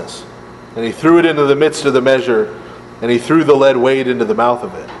lawlessness. And he threw it into the midst of the measure, and he threw the lead weight into the mouth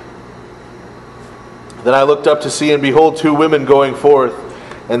of it. Then I looked up to see, and behold, 2 women going forth,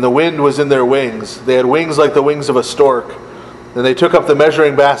 and the wind was in their wings. They had wings like the wings of a stork. Then they took up the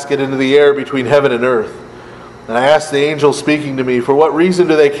measuring basket into the air between heaven and earth. And I asked the angel speaking to me, for what reason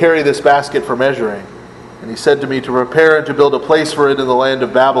do they carry this basket for measuring? And he said to me, to prepare and to build a place for it in the land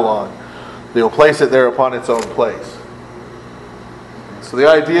of Babylon. They will place it there upon its own place. So the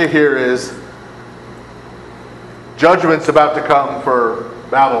idea here is judgment's about to come for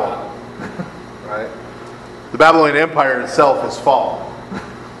Babylon. Right? The Babylonian Empire itself has fallen.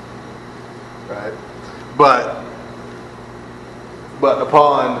 Right? But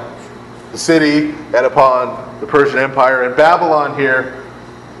upon the city and upon the Persian Empire and Babylon here,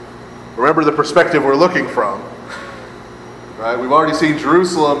 remember the perspective we're looking from. Right? We've already seen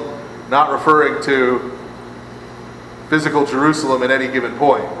Jerusalem not referring to physical Jerusalem at any given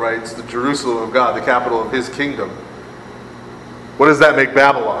point. Right? It's the Jerusalem of God, the capital of His kingdom. What does that make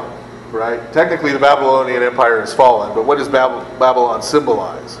Babylon? Right? Technically the Babylonian Empire has fallen, but what does Babylon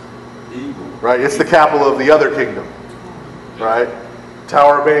symbolize? Evil. Right? It's the capital of the other kingdom. Right?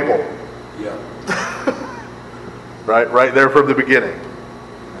 Tower of Babel. Yeah. Right there from the beginning.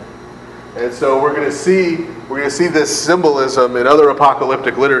 And so we're going to see this symbolism in other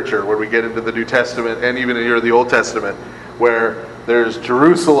apocalyptic literature when we get into the New Testament and even in the Old Testament, where there's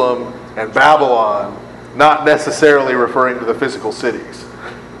Jerusalem and Babylon not necessarily referring to the physical cities,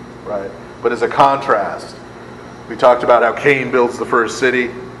 right? But as a contrast. We talked about how Cain builds the first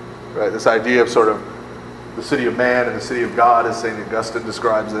city, right? This idea of sort of the city of man and the city of God, as St. Augustine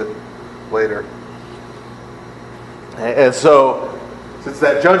describes it later. And so, since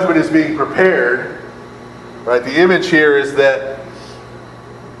that judgment is being prepared, right, the image here is that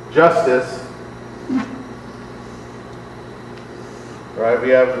justice, right, we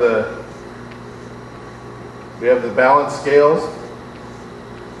have the balanced scales,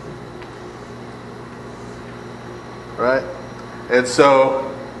 right? And so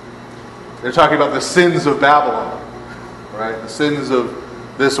they're talking about the sins of Babylon, right? The sins of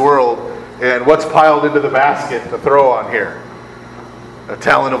this world, and what's piled into the basket to throw on here? A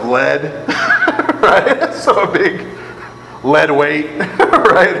talent of lead, right? So a big lead weight,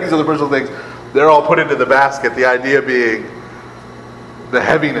 right? These are the personal things. They're all put into the basket. The idea being the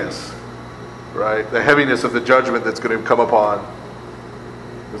heaviness, right? The heaviness of the judgment that's going to come upon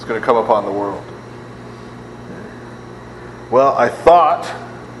the world. Well, I thought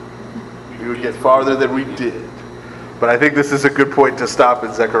we would get farther than we did. But I think this is a good point to stop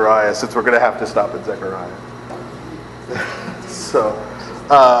in Zechariah, since we're going to have to stop in Zechariah. So,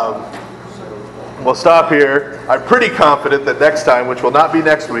 we'll stop here. I'm pretty confident that next time, which will not be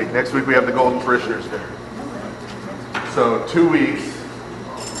next week we have the Golden Parishioners Fair. So 2 weeks.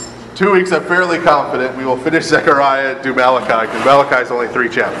 2 weeks, I'm fairly confident we will finish Zechariah and do Malachi, because Malachi is only 3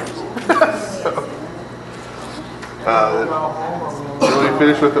 chapters. Will we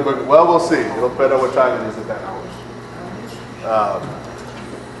finish with the book? Well, we'll see. It'll depend on what time it is at that point.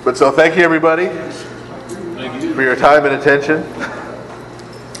 But so thank you, everybody, for your time and attention.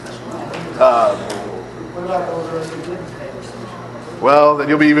 Well, then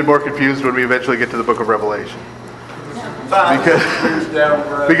you'll be even more confused when we eventually get to the book of Revelation.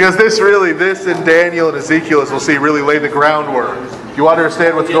 Because this and Daniel and Ezekiel, as we'll see, really lay the groundwork. If you want to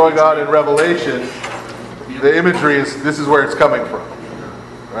understand what's going on in Revelation, the imagery this is where it's coming from.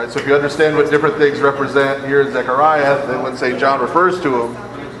 Right? So if you understand what different things represent here in Zechariah, then when St. John refers to them,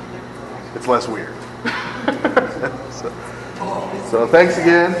 it's less weird. So thanks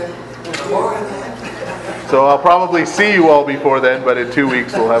again. So I'll probably see you all before then, but in 2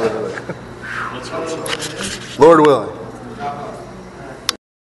 weeks we'll have another. Lord willing.